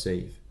than I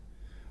receive.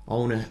 I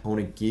want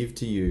to give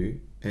to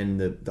you, and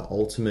the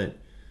ultimate,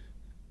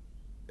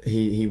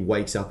 he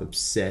wakes up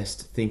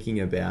obsessed thinking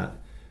about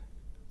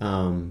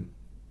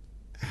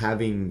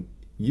having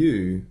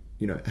you,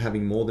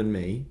 having more than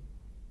me,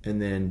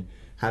 and then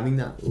having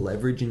that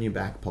leverage in your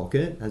back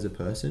pocket as a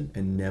person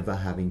and never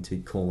having to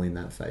call in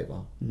that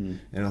favor. And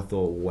I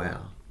thought,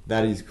 wow,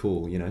 that is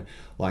cool,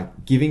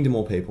 like giving to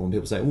more people, and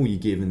people say, oh, you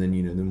give and then,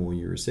 the more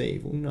you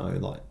receive. Well, no,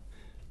 like,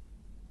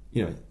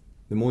 the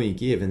more you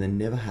give and then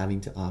never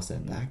having to ask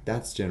that back,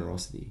 that's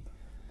generosity.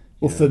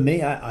 Well, for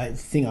me, I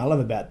thing I love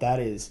about that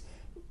is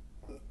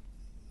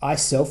I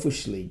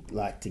selfishly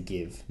like to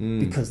give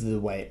because of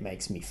the way it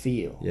makes me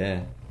feel.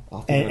 Yeah.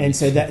 And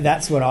so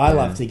that's what I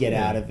love to get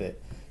out of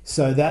it,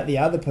 so that the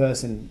other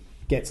person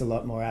gets a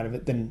lot more out of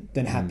it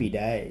than happy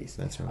days.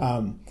 That's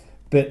right.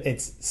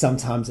 But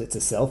sometimes it's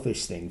a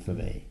selfish thing for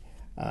me.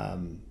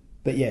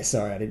 But yeah,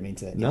 sorry, I didn't mean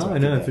to.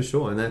 No, for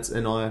sure,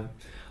 and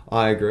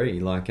I agree.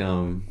 Like,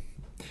 and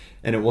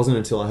it wasn't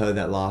until I heard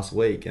that last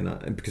week,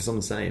 and because I'm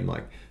the same.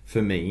 Like,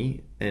 for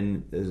me,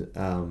 and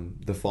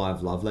the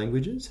 5 love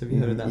languages. Have you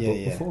heard of that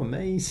book before?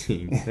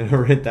 Amazing. And I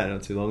read that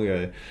not too long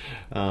ago.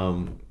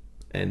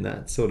 And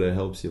that sort of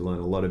helps you learn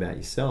a lot about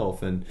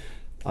yourself and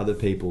other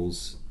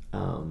people's,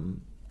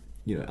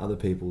 other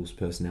people's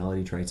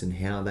personality traits and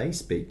how they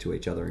speak to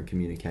each other and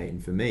communicate.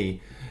 And for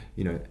me,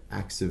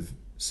 acts of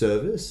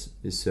service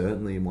is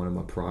certainly one of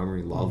my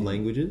primary love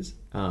languages.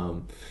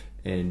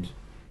 And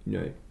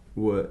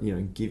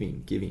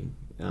giving.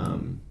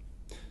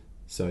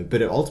 So,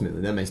 but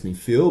ultimately that makes me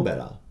feel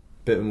better.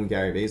 But when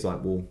Gary Vee's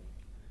like, well,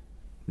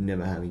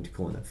 never having to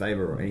call in a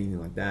favor or anything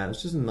like that.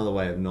 It's just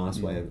another nice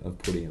way of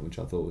putting it, which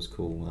I thought was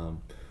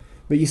cool.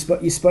 But you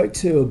spoke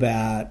too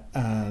about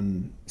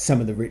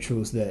some of the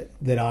rituals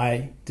that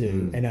I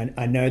do, and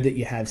I know that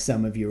you have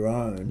some of your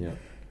own. Yeah.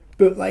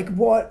 But like,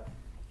 what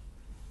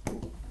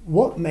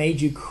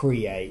made you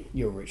create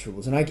your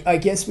rituals? And I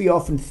guess we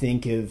often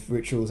think of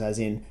rituals as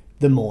in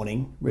the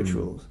morning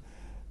rituals.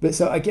 But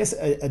so I guess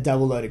a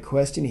double-loaded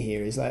question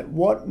here is like,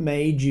 what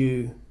made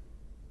you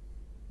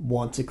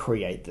want to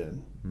create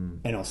them?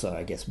 And also,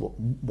 I guess,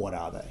 what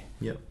are they?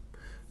 Yep.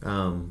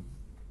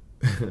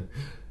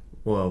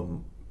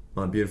 Well,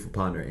 my beautiful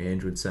partner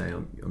Ange would say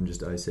I'm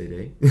just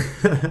OCD,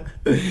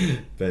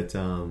 but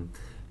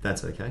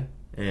that's okay.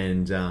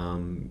 And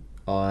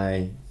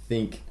I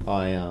think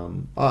I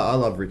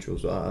love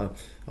rituals. I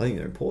think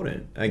they're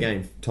important.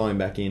 Again, tying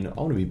back in, I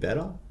want to be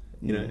better,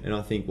 and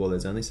I think, well,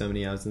 there's only so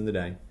many hours in the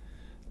day.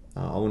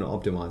 I want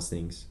to optimize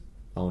things.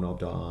 I want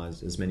to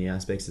optimize as many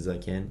aspects as I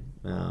can.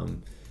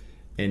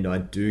 And I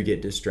do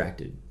get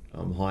distracted.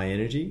 I'm high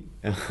energy.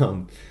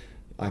 I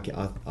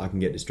can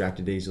get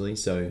distracted easily.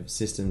 So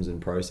systems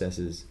and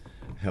processes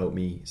help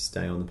me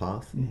stay on the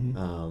path.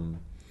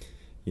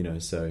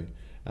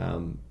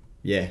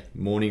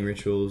 Morning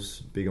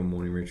rituals, big on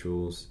morning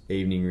rituals,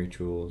 evening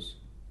rituals,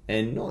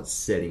 and not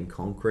set in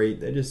concrete.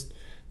 They're just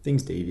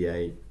things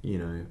deviate.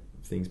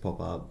 Things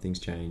pop up, things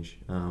change.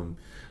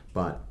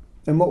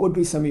 And what would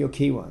be some of your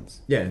key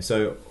ones? Yeah,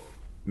 so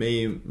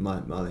me,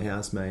 my other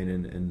housemate,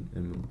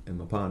 and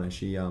my partner,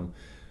 she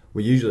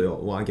we usually,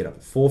 I get up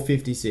at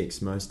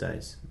 4:56 most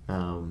days. I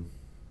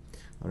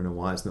don't know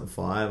why it's not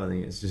 5. I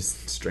think it's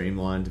just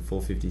streamlined to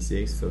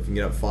 4:56. So if you can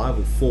get up 5,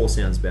 well, 4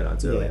 sounds better.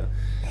 It's earlier.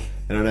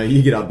 And I know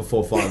you get up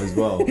before 5 as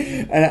well.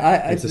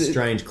 And it's a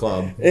strange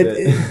club. But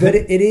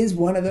it is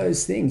one of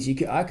those things.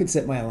 I could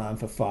set my alarm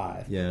for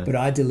 5, but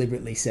I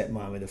deliberately set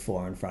mine with a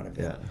 4 in front of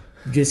it,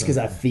 just because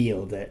I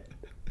feel that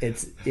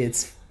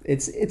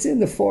it's in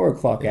the 4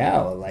 o'clock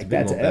hour. Like,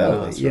 that's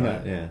early,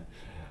 right? Yeah.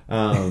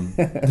 On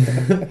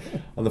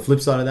the flip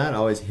side of that, I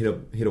always hit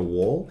a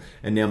wall,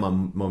 and now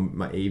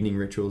my evening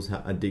rituals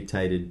are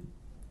dictated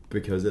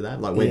because of that.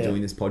 Like, we're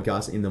doing this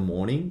podcast in the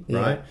morning,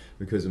 right?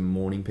 Because of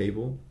morning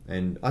people,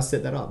 and I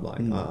set that up.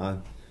 Like, I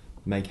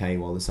make hay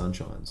while the sun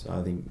shines.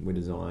 I think we're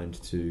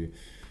designed to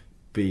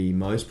be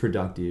most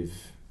productive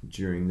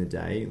during the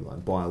day,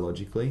 like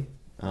biologically.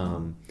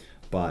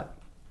 But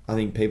I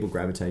think people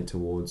gravitate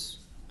towards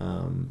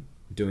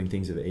doing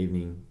things of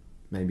evening,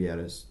 maybe I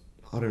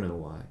don't know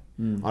why.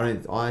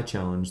 I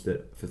challenge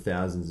that for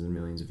thousands and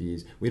millions of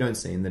years we don't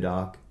see in the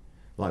dark.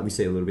 Like, we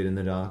see a little bit in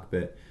the dark,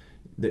 but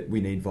that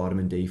we need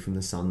vitamin D from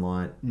the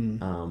sunlight.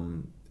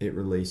 It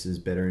releases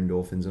better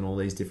endorphins and all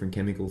these different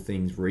chemical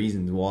things,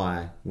 reasons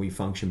why we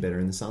function better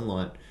in the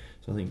sunlight.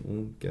 So I think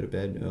we'll go to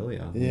bed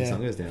earlier. When the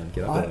sun goes down,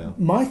 get up earlier.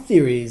 My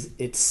theory is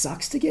it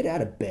sucks to get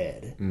out of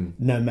bed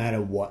no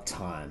matter what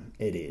time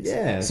it is.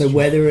 Yeah. So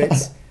whether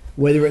it's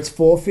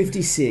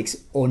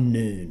 4:56 or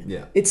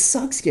noon, it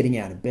sucks getting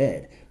out of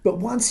bed. But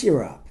once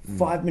you're up,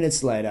 5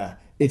 minutes later,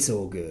 it's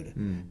all good.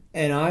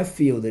 And I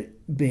feel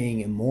that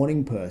being a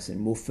morning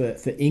person, well, for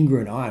Ingra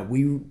and I,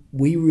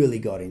 we really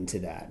got into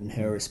that, and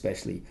her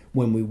especially,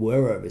 when we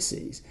were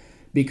overseas,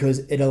 because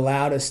it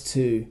allowed us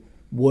to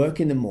work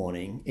in the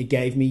morning. It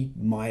gave me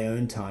my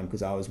own time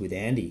because I was with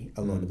Andy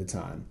a lot of the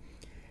time.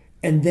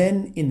 And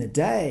then in the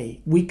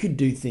day, we could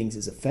do things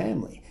as a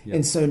family. Yep.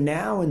 And so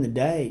now in the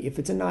day, if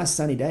it's a nice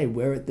sunny day,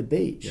 we're at the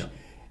beach. Yep.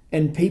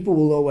 And people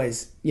will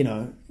always,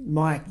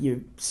 Mike,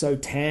 you're so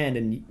tanned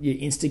and you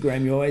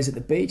Instagram, you're always at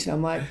the beach. And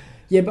I'm like,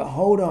 yeah, but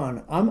hold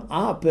on. I'm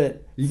up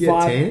at You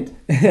five.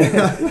 get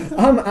tanned?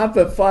 I'm up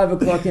at 5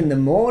 o'clock in the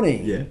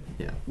morning. Yeah.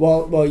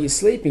 While you're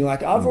sleeping.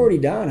 Like I've already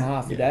done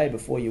half a day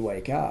before you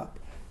wake up.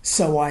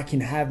 So I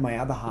can have my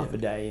other half a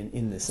day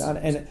in the sun.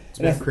 And it's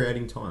about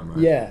creating time, right?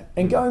 Yeah.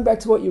 And going back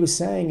to what you were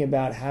saying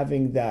about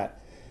having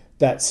that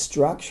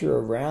structure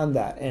around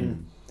that.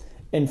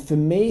 And for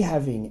me,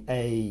 having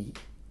a,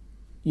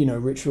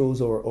 rituals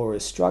or a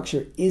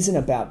structure isn't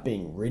about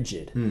being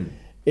rigid.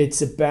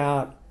 It's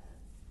about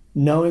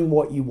knowing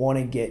what you want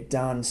to get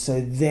done, so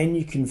then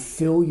you can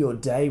fill your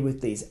day with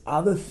these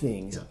other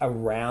things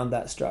around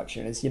that structure.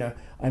 And it's, I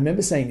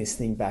remember saying this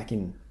thing back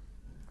in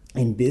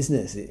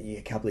business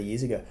a couple of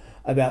years ago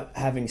about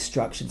having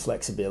structured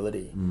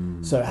flexibility.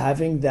 So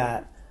having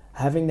that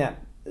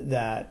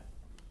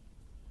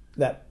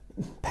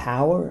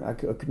power, I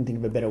couldn't think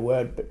of a better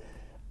word, but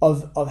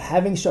of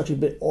having structure,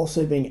 but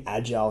also being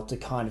agile to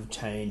kind of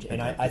change.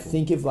 And I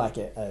think of like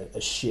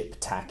a ship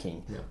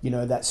tacking.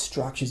 That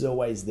structure's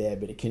always there,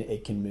 but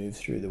it can move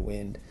through the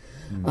wind.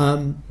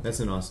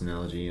 That's a nice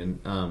analogy. And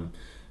I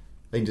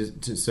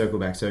think to circle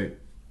back, so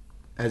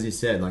as you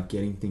said, like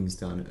getting things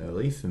done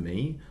early for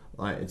me,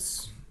 like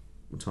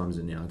what time is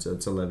it now? It's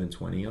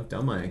 11:20. I've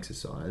done my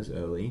exercise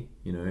early.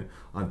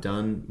 I've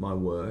done my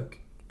work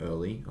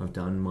early. I've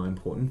done my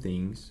important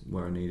things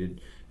where I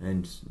needed,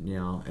 and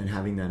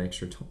having that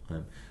extra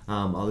time.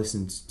 I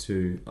listened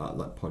to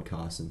like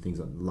podcasts and things.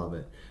 I love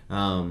it.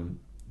 Den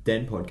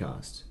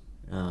podcast.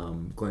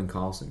 Glenn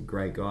Carlson,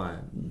 great guy,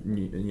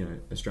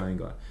 Australian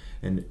guy,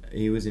 and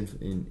he was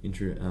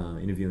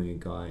interviewing a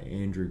guy,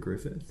 Andrew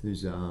Griffith,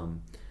 who's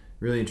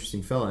really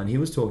interesting fella, and he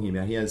was talking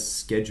about he has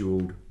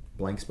scheduled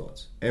blank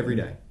spots every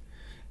day,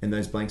 and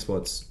those blank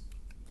spots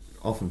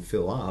often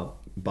fill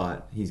up,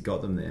 but he's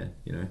got them there,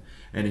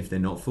 and if they're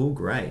not full,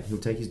 great, he'll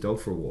take his dog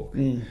for a walk,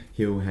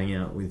 he'll hang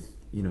out with,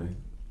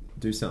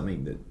 do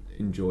something that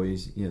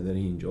enjoys, that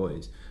he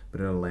enjoys,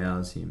 but it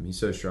allows him, he's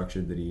so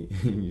structured that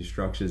he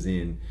structures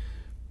in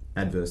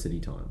adversity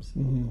times,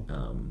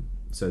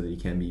 so that he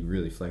can be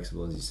really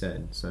flexible, as you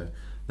said. So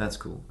that's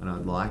cool, and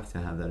I'd like to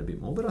have that a bit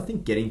more. But I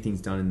think getting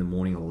things done in the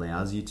morning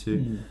allows you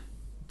to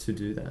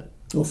do that.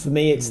 Well, for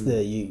me, it's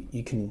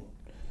you can.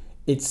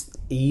 It's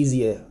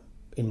easier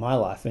in my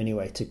life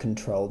anyway to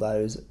control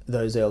those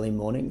early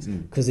mornings,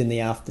 because in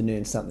the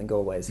afternoon something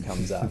always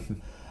comes up.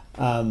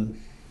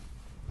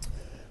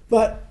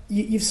 But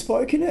you've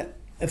spoken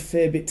a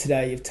fair bit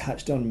today. You've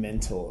touched on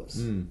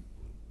mentors.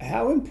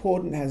 How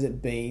important has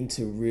it been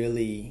to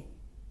really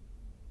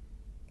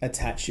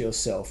attach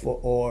yourself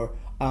or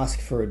ask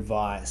for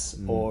advice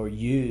or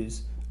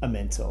use a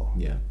mentor?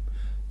 Yeah.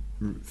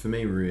 For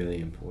me,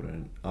 really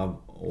important. I've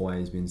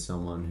always been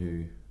someone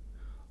who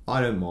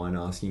I don't mind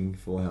asking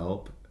for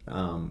help,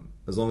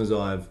 as long as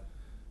I've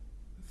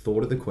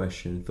thought of the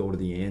question, thought of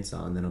the answer,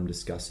 and then I'm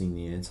discussing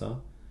the answer,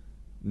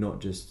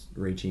 not just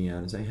reaching out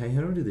and saying, hey,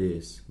 how do I do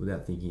this,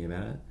 without thinking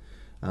about it.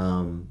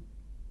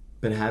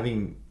 But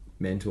having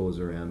mentors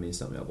around me is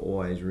something I've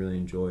always really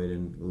enjoyed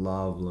and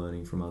love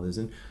learning from others.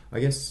 And I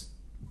guess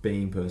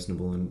being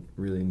personable and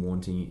really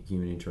wanting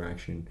human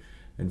interaction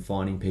and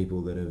finding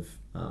people that have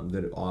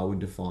that I would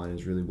define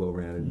as really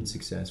well-rounded and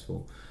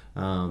successful,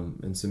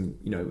 and some,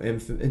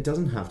 and it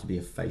doesn't have to be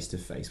a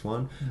face-to-face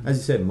one. As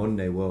you said, modern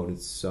day world,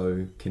 it's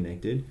so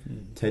connected.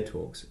 TED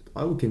Talks,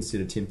 I would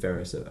consider Tim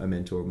Ferriss a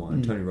mentor of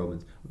mine. Tony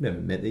Robbins, I've never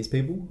met these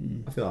people.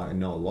 I feel like I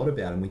know a lot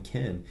about them. We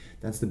can.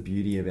 That's the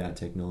beauty about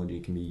technology.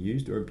 It can be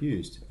used or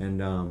abused, and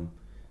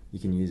you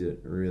can use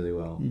it really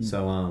well.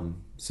 So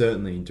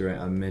certainly,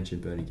 I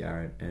mentioned Bernie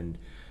Garrett, and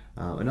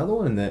another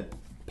one that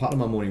part of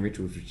my morning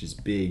rituals, which is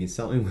big, is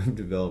something we've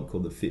developed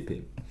called the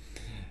Fitbit.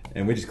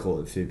 And we just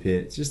call it Fitbit.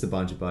 It's just a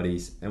bunch of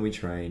buddies, and we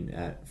train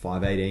at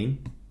 5:18.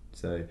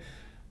 So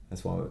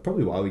that's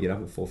probably why we get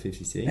up at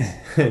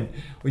 4:56. And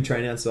we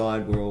train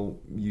outside. We're all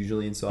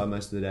usually inside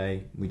most of the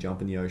day. We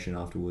jump in the ocean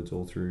afterwards.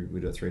 We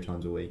do it 3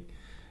 times a week,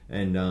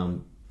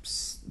 and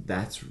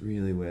that's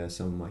really where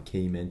some of my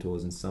key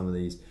mentors and some of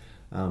these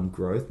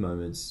growth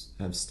moments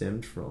have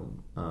stemmed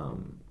from.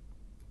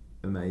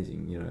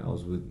 Amazing, I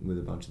was with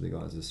a bunch of the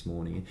guys this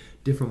morning,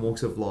 different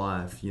walks of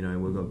life,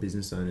 we've got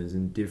business owners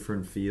in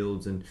different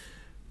fields and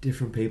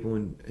different people,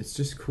 and it's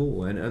just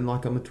cool. And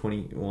like I'm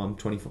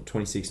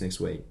 26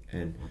 next week,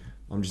 and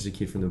I'm just a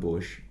kid from the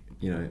bush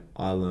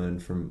I learn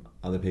from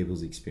other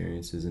people's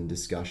experiences and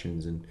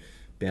discussions and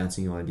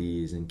bouncing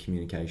ideas and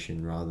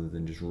communication rather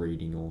than just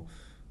reading or,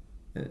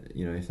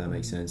 if that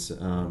makes sense.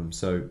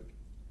 So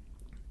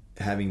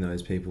having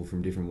those people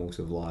from different walks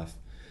of life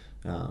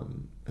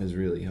has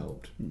really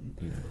helped.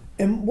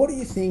 And what do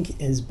you think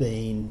has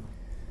been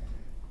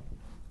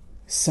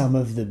some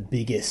of the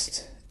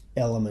biggest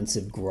elements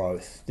of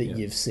growth that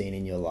you've seen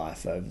in your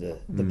life over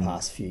the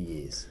past few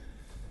years?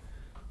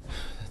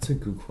 That's a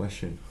good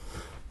question.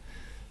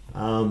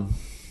 Well,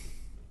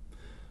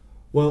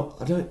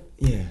 I don't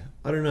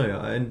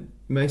know. It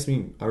makes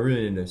me, I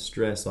really need to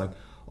stress, like,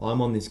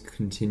 I'm on this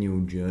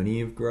continual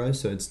journey of growth,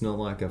 so it's not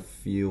like I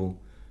feel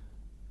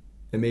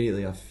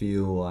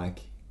like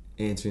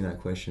answering that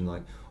question,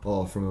 like,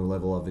 from a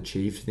level I've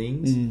achieved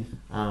things.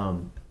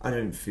 I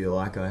don't feel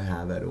like I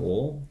have at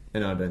all,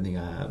 and I don't think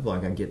I have.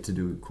 Like, I get to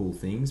do cool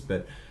things,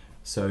 but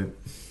so...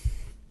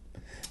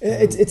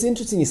 It's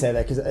interesting you say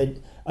that, because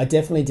I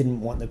definitely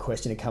didn't want the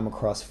question to come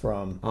across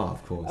from... Oh,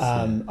 of course.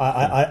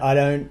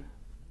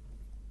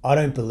 I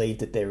don't believe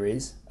that there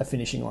is a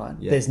finishing line.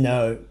 Yeah. There's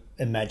no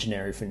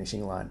imaginary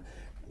finishing line.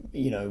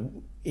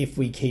 If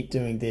we keep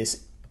doing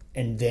this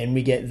and then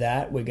we get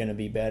that, we're going to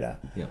be better.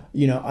 Yeah.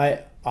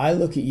 I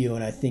look at you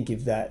and I think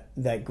of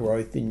that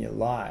growth in your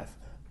life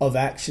of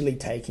actually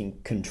taking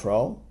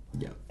control.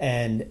 Yeah.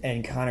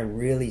 And kind of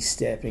really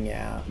stepping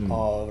out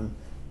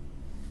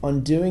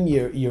on doing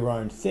your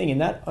own thing.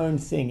 And that own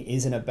thing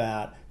isn't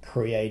about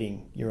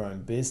creating your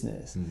own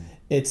business.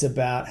 It's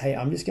about, hey,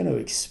 I'm just going to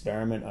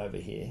experiment over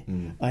here.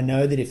 I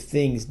know that if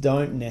things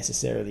don't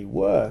necessarily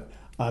work,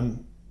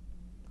 I'm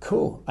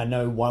cool. I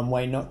know one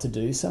way not to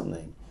do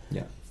something.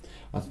 Yeah.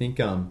 I think,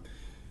 and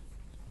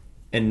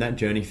that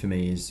journey for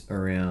me is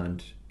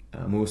around,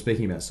 we were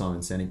speaking about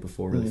Simon Sinek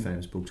before, really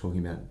famous book, talking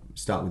about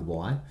Start With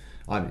Why.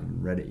 I haven't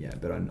even read it yet,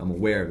 but I'm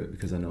aware of it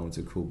because I know it's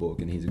a cool book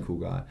and he's a cool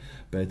guy.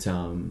 But,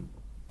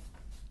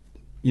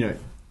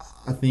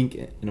 I think,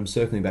 and I'm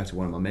circling back to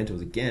one of my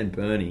mentors again,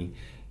 Bernie,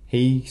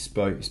 he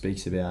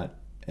speaks about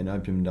and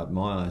opened up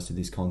my eyes to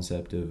this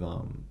concept of,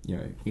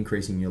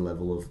 increasing your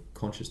level of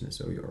consciousness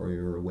or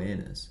your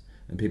awareness.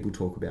 And people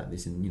talk about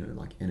this in,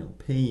 like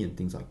NLP and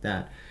things like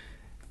that.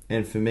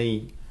 And for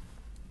me,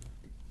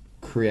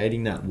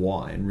 creating that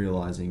why and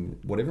realizing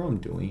whatever I'm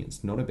doing,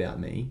 it's not about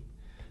me.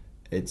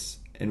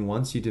 And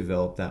once you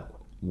develop that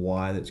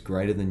why that's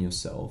greater than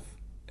yourself,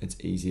 it's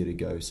easier to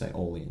go, say,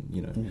 all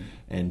in,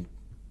 And,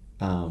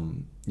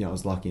 I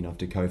was lucky enough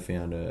to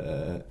co-found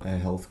a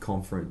health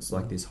conference,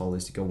 like this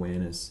holistic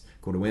awareness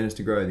called Awareness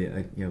to Grow.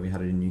 We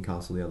had it in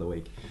Newcastle the other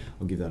week.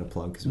 I'll give that a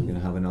plug because we're going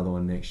to have another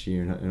one next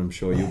year, and I'm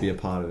sure you'll be a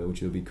part of it,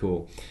 which will be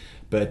cool.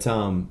 But,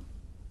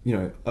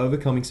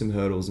 overcoming some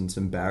hurdles and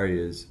some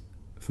barriers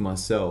for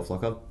myself,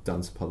 like I've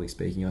done some public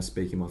speaking, I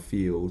speak in my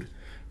field,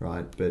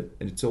 right? But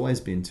it's always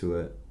been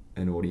to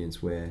an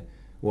audience where,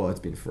 well, it's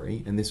been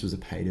free, and this was a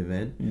paid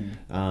event.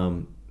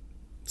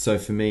 So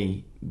for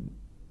me,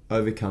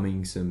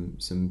 overcoming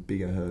some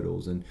bigger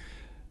hurdles, and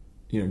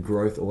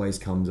growth always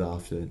comes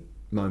after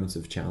moments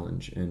of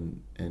challenge, and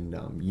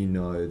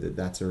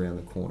that's around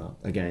the corner.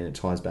 Again, it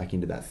ties back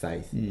into that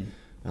faith.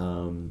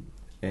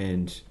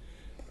 And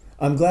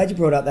I'm glad you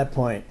brought up that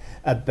point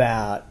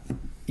about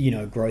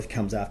growth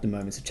comes after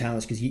moments of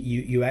challenge, because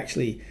you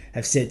actually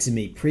have said to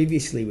me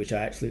previously, which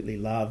I absolutely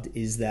loved,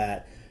 is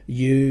that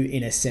you,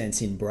 in a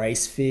sense,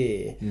 embrace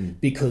fear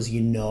because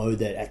you know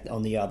that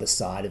on the other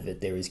side of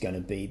it, there is going to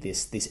be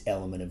this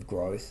element of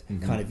growth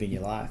kind of in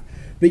your life.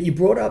 But you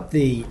brought up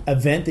the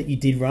event that you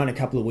did run a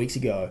couple of weeks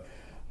ago.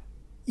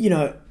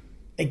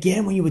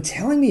 Again, when you were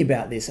telling me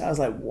about this, I was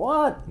like,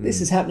 what?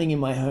 This is happening in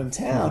my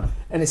hometown.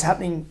 And it's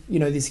happening,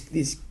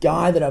 this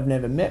guy that I've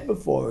never met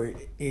before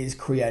is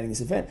creating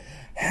this event.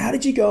 How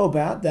did you go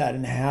about that?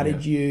 And how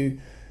did you...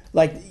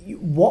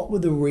 what were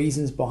the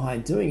reasons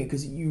behind doing it?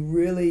 Because you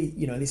really,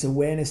 this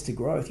awareness to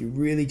growth, you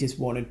really just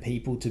wanted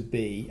people to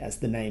be, as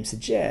the name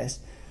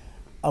suggests,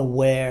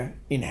 aware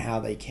in how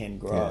they can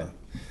grow.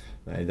 Yeah.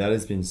 Mate, that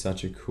has been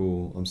such a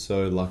cool... I'm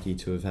so lucky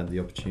to have had the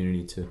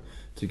opportunity to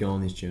go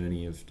on this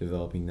journey of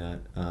developing that.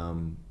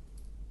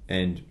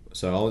 And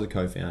so I was a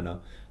co-founder.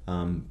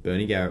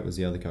 Bernie Garrett was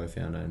the other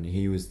co-founder, and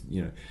he was,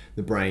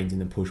 the brains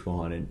and the push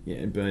behind it.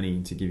 Yeah,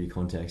 Bernie, to give you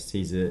context,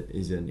 he's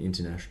an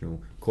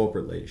international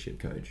corporate leadership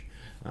coach.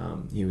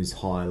 He was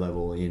high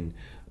level in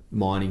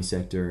mining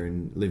sector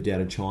and lived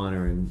out of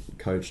China and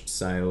coached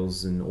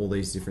sales and all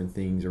these different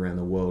things around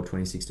the world,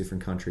 26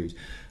 different countries.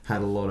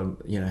 Had a lot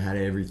of, had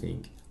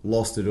everything.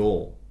 Lost it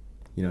all,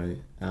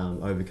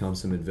 overcome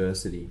some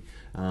adversity,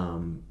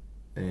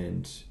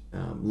 and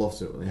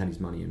lost it, had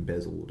his money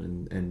embezzled,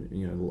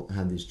 and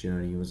had this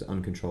journey. It was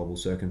uncontrollable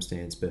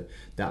circumstance, but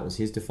that was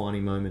his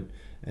defining moment.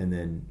 And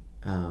then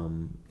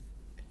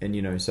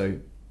so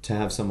to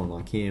have someone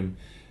like him,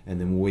 and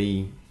then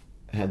we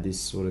had this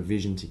sort of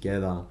vision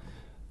together,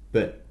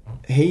 but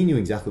he knew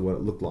exactly what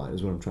it looked like,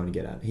 is what I'm trying to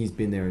get at. He's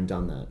been there and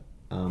done that.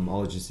 I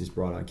was just this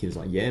bright-eyed kid. It's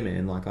like, yeah,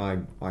 man, like I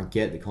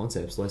get the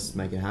concepts, let's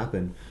make it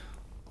happen.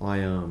 I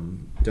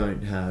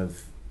don't have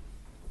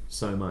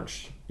so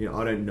much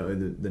I don't know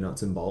the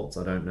nuts and bolts.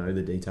 I don't know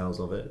the details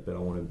of it, but I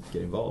want to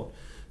get involved.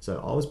 So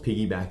I was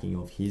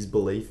piggybacking off his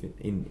belief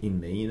in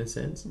me, in a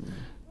sense.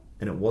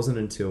 And it wasn't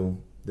until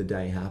the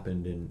day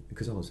happened, and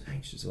because I was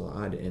anxious,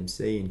 I had to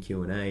MC and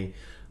Q&A,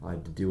 I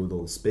had to deal with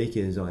all the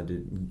speakers, I had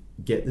to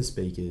get the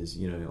speakers,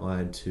 I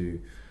had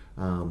to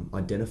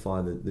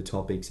identify the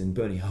topics, and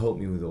Bernie helped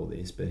me with all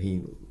this, but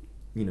he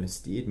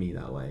steered me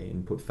that way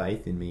and put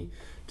faith in me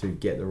to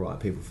get the right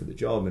people for the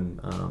job.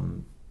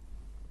 And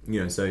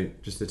so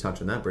just to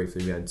touch on that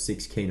briefly, we had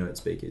 6 keynote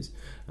speakers.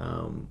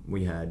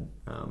 We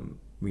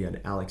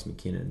had Alex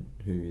McKinnon,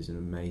 who is an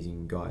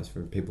amazing guy.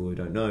 For people who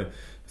don't know,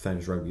 a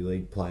famous rugby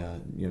league player,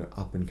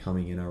 up and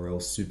coming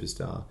NRL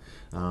superstar,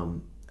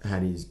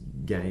 had his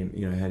game,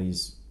 had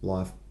his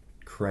life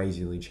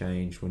crazily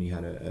changed when he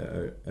had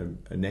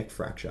a neck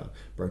fracture,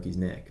 broke his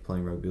neck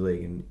playing rugby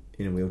league and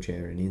in a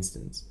wheelchair in an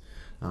instance.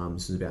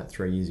 This was about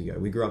 3 years ago.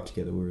 We grew up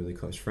together. We were really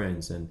close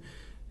friends, and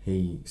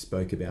he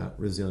spoke about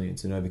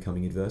resilience and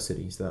overcoming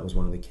adversity. So that was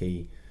one of the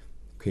key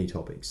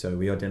topics. So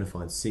we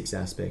identified 6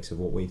 aspects of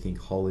what we think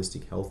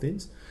holistic health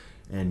is,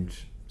 and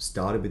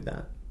started with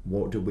that.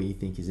 What do we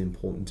think is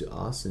important to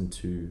us and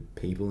to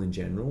people in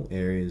general?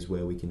 Areas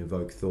where we can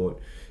evoke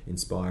thought,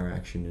 inspire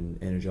action,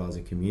 and energize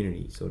a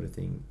community, sort of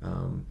thing.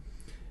 And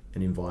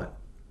invite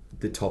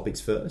the topics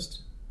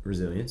first.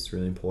 Resilience,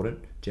 really important.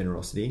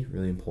 Generosity,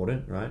 really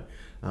important, right?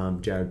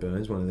 Jared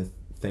Burns, one of the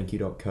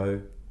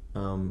thankyou.co,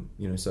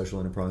 social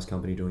enterprise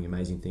company doing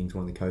amazing things.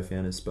 One of the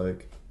co-founders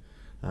spoke.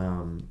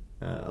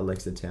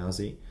 Alexa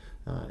Towsey,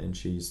 and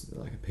she's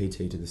like a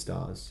PT to the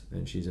stars,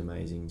 and she's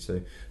amazing.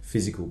 So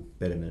physical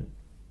betterment,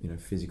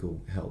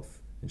 physical health,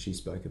 and she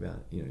spoke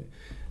about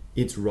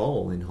its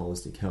role in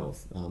holistic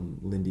health.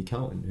 Lindy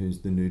Cohen,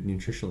 who's the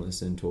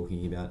nutritionalist, and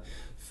talking about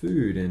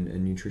food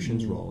and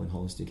nutrition's role in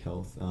holistic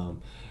health.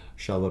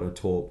 Charlotte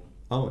Torp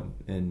Owen,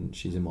 and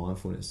she's a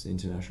mindfulness,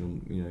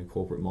 international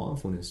corporate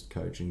mindfulness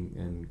coach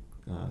and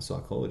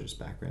psychologist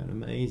background.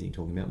 Amazing,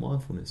 talking about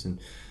mindfulness and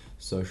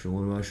social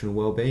and emotional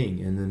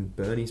well-being. And then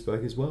Bernie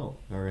spoke as well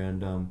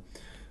around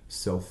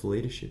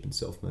self-leadership and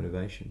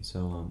self-motivation.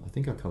 So I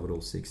think I covered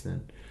all 6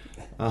 then.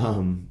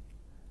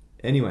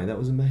 Anyway, that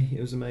was amazing.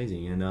 It was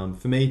amazing. And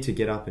for me to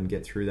get up and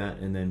get through that,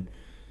 and then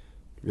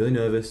really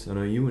nervous. I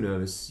know you were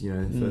nervous,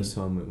 the first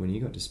time when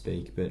you got to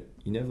speak, but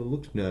you never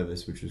looked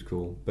nervous, which was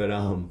cool. But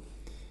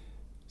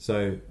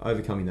so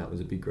overcoming that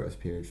was a big growth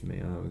period for me.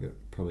 I know we got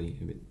probably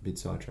a bit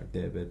sidetracked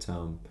there, but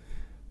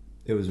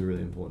it was a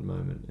really important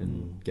moment,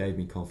 and gave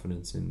me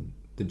confidence in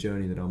the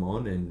journey that I'm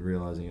on, and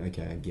realizing,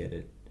 okay, I get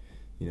it.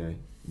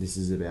 This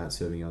is about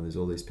serving others.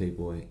 All these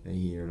people are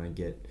here, and I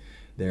get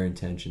their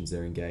intentions.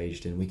 They're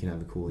engaged, and we can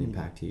have a cool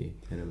impact here.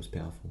 And it was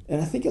powerful.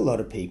 And I think a lot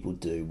of people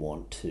do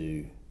want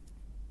to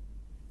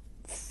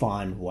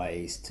find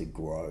ways to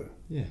grow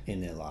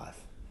in their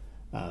life,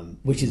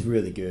 which is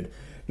really good.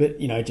 But,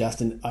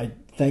 Justin, I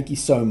thank you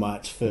so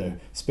much for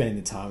spending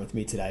the time with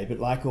me today. But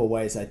like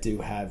always, I do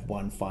have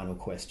one final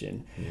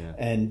question. Yeah.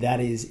 And that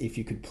is, if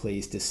you could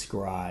please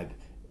describe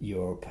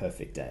your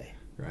perfect day.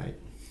 Right.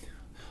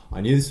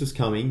 I knew this was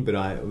coming, but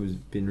I was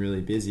been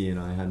really busy and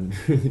I hadn't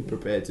really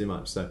prepared too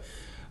much. So,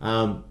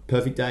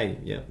 perfect day.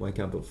 Yeah, wake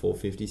up at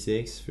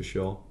 4:56 for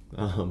sure.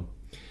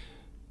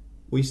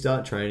 We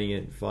start training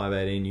at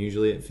 5:18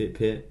 usually at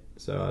Fitpit.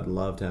 So I'd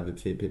love to have a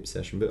Fitpit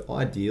session, but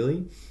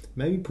ideally,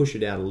 maybe push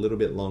it out a little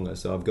bit longer.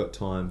 So I've got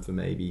time for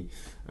maybe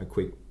a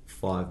quick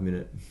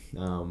 5-minute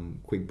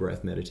quick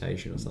breath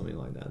meditation or something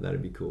like that.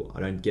 That'd be cool. I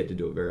don't get to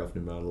do it very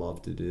often, but I'd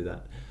love to do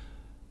that.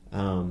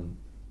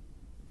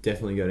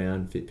 Definitely go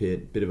down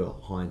Fitpit, bit of a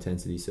high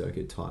intensity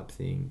circuit type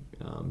thing,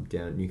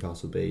 down at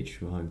Newcastle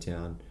Beach, my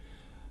hometown.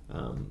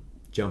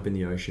 Jump in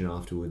the ocean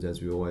afterwards,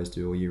 as we always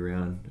do all year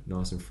round,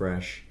 nice and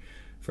fresh,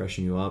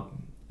 freshen you up.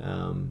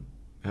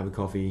 Have a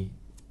coffee,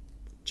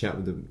 chat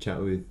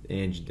with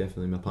Ange.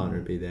 Definitely, my partner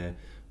would be there.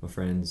 My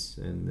friends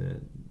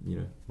and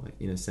my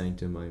inner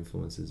sanctum, my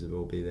influences would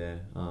all be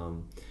there.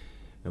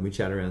 And we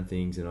chat around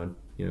things, and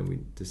we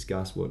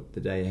discuss what the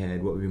day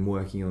ahead, what we've been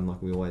working on,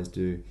 like we always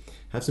do.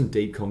 Have some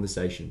deep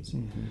conversations.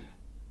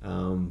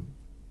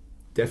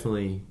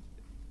 Definitely,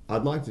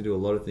 I'd like to do a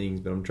lot of things,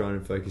 but I'm trying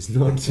to focus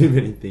not on too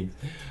many things.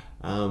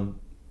 I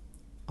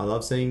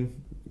love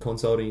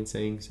consulting and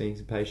seeing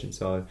some patients.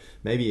 So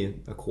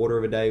maybe a quarter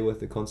of a day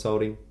worth of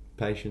consulting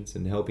patients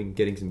and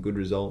getting some good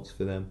results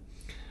for them.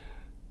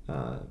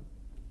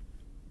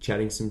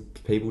 Chatting some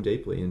people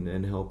deeply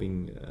and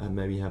helping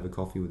maybe have a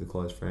coffee with a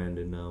close friend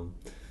and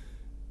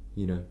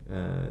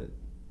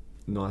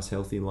nice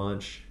healthy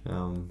lunch.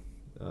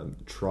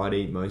 Try to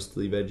eat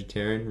mostly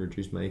vegetarian,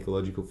 reduce my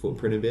ecological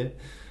footprint a bit.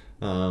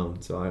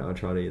 So I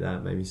try to eat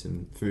that. Maybe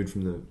some food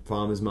from the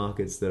farmers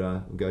markets that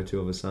I go to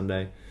of a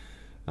Sunday.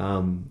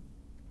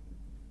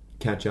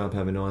 Catch up,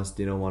 have a nice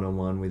dinner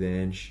one-on-one with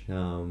Ange.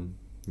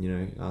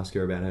 Ask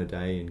her about her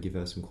day and give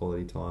her some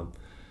quality time.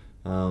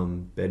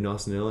 Bed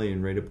nice and early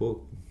and read a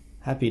book.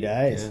 Happy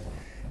days. Yeah.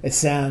 It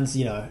sounds,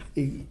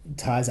 it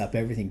ties up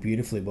everything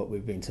beautifully what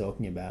we've been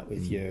talking about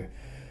with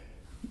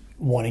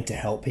wanting to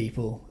help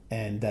people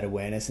and that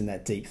awareness and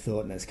that deep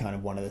thought. And that's kind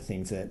of one of the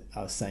things that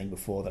I was saying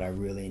before that I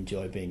really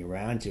enjoy being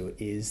around you,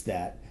 is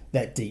that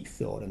deep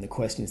thought, and the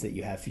questions that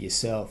you have for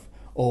yourself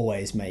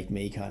always make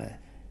me kind of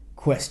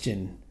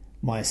question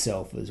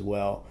myself as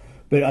well.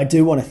 But I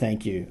do want to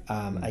thank you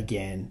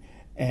again.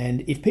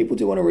 And if people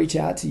do want to reach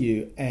out to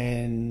you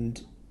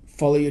and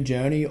follow your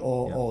journey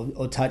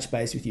or touch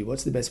base with you,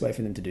 what's the best way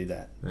for them to do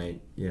that?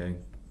 Mate, yeah,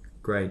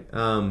 great.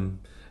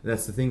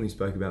 That's the thing we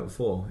spoke about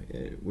before.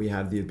 We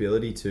have the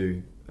ability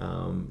to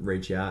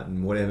reach out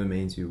in whatever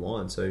means you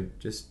want. So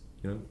just,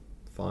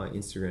 find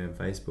Instagram,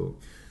 Facebook,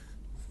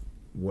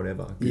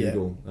 whatever,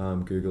 Google,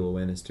 Google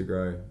Awareness to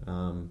Grow.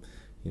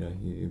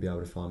 You'll be able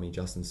to find me,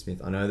 Justin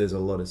Smith. I know there's a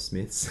lot of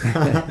Smiths,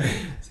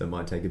 so it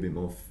might take a bit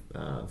more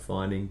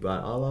finding,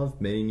 but I love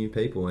meeting new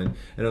people, and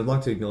I'd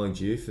like to acknowledge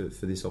you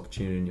for this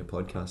opportunity in your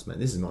podcast, mate.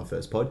 This is my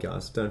first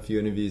podcast. I've done a few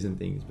interviews and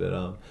things, but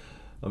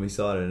I'm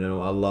excited, and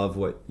I love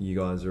what you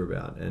guys are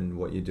about and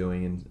what you're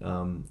doing,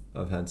 and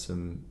I've had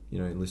some,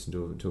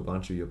 listened to a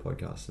bunch of your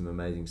podcasts, some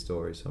amazing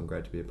stories, so I'm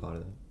great to be a part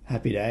of that.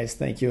 Happy days,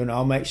 thank you. And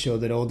I'll make sure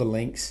that all the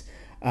links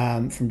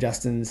from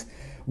Justin's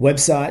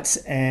websites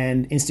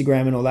and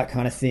Instagram and all that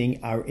kind of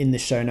thing are in the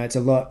show notes,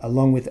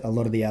 along with a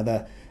lot of the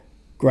other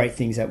great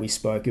things that we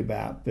spoke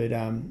about. But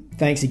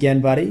thanks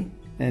again, buddy,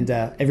 and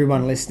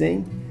everyone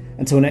listening.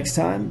 Until next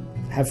time,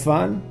 have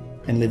fun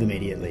and live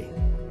immediately.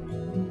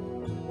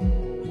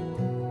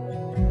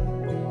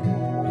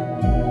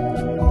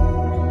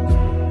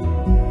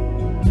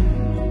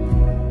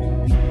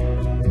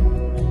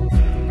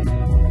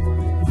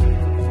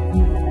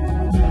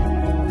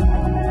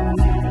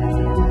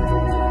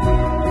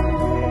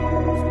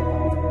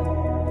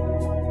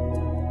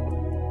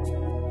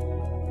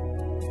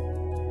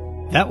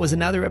 That was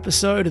another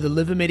episode of the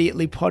Live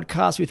Immediately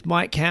podcast with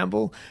Mike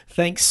Campbell.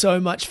 Thanks so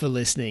much for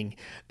listening.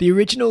 The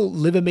original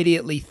Live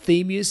Immediately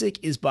theme music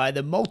is by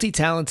the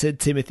multi-talented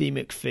Timothy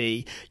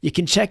McPhee. You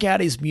can check out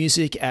his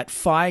music at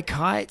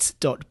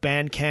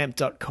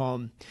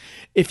firekites.bandcamp.com.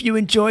 If you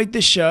enjoyed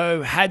the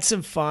show, had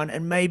some fun,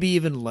 and maybe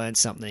even learned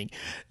something,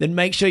 then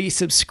make sure you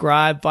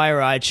subscribe via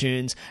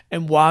iTunes.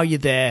 And while you're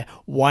there,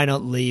 why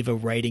not leave a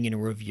rating and a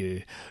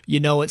review?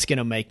 You know it's going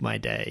to make my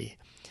day.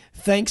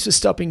 Thanks for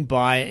stopping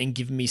by and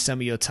giving me some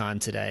of your time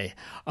today.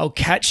 I'll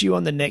catch you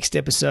on the next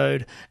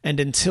episode, and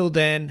until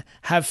then,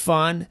 have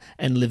fun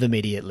and live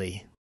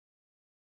immediately.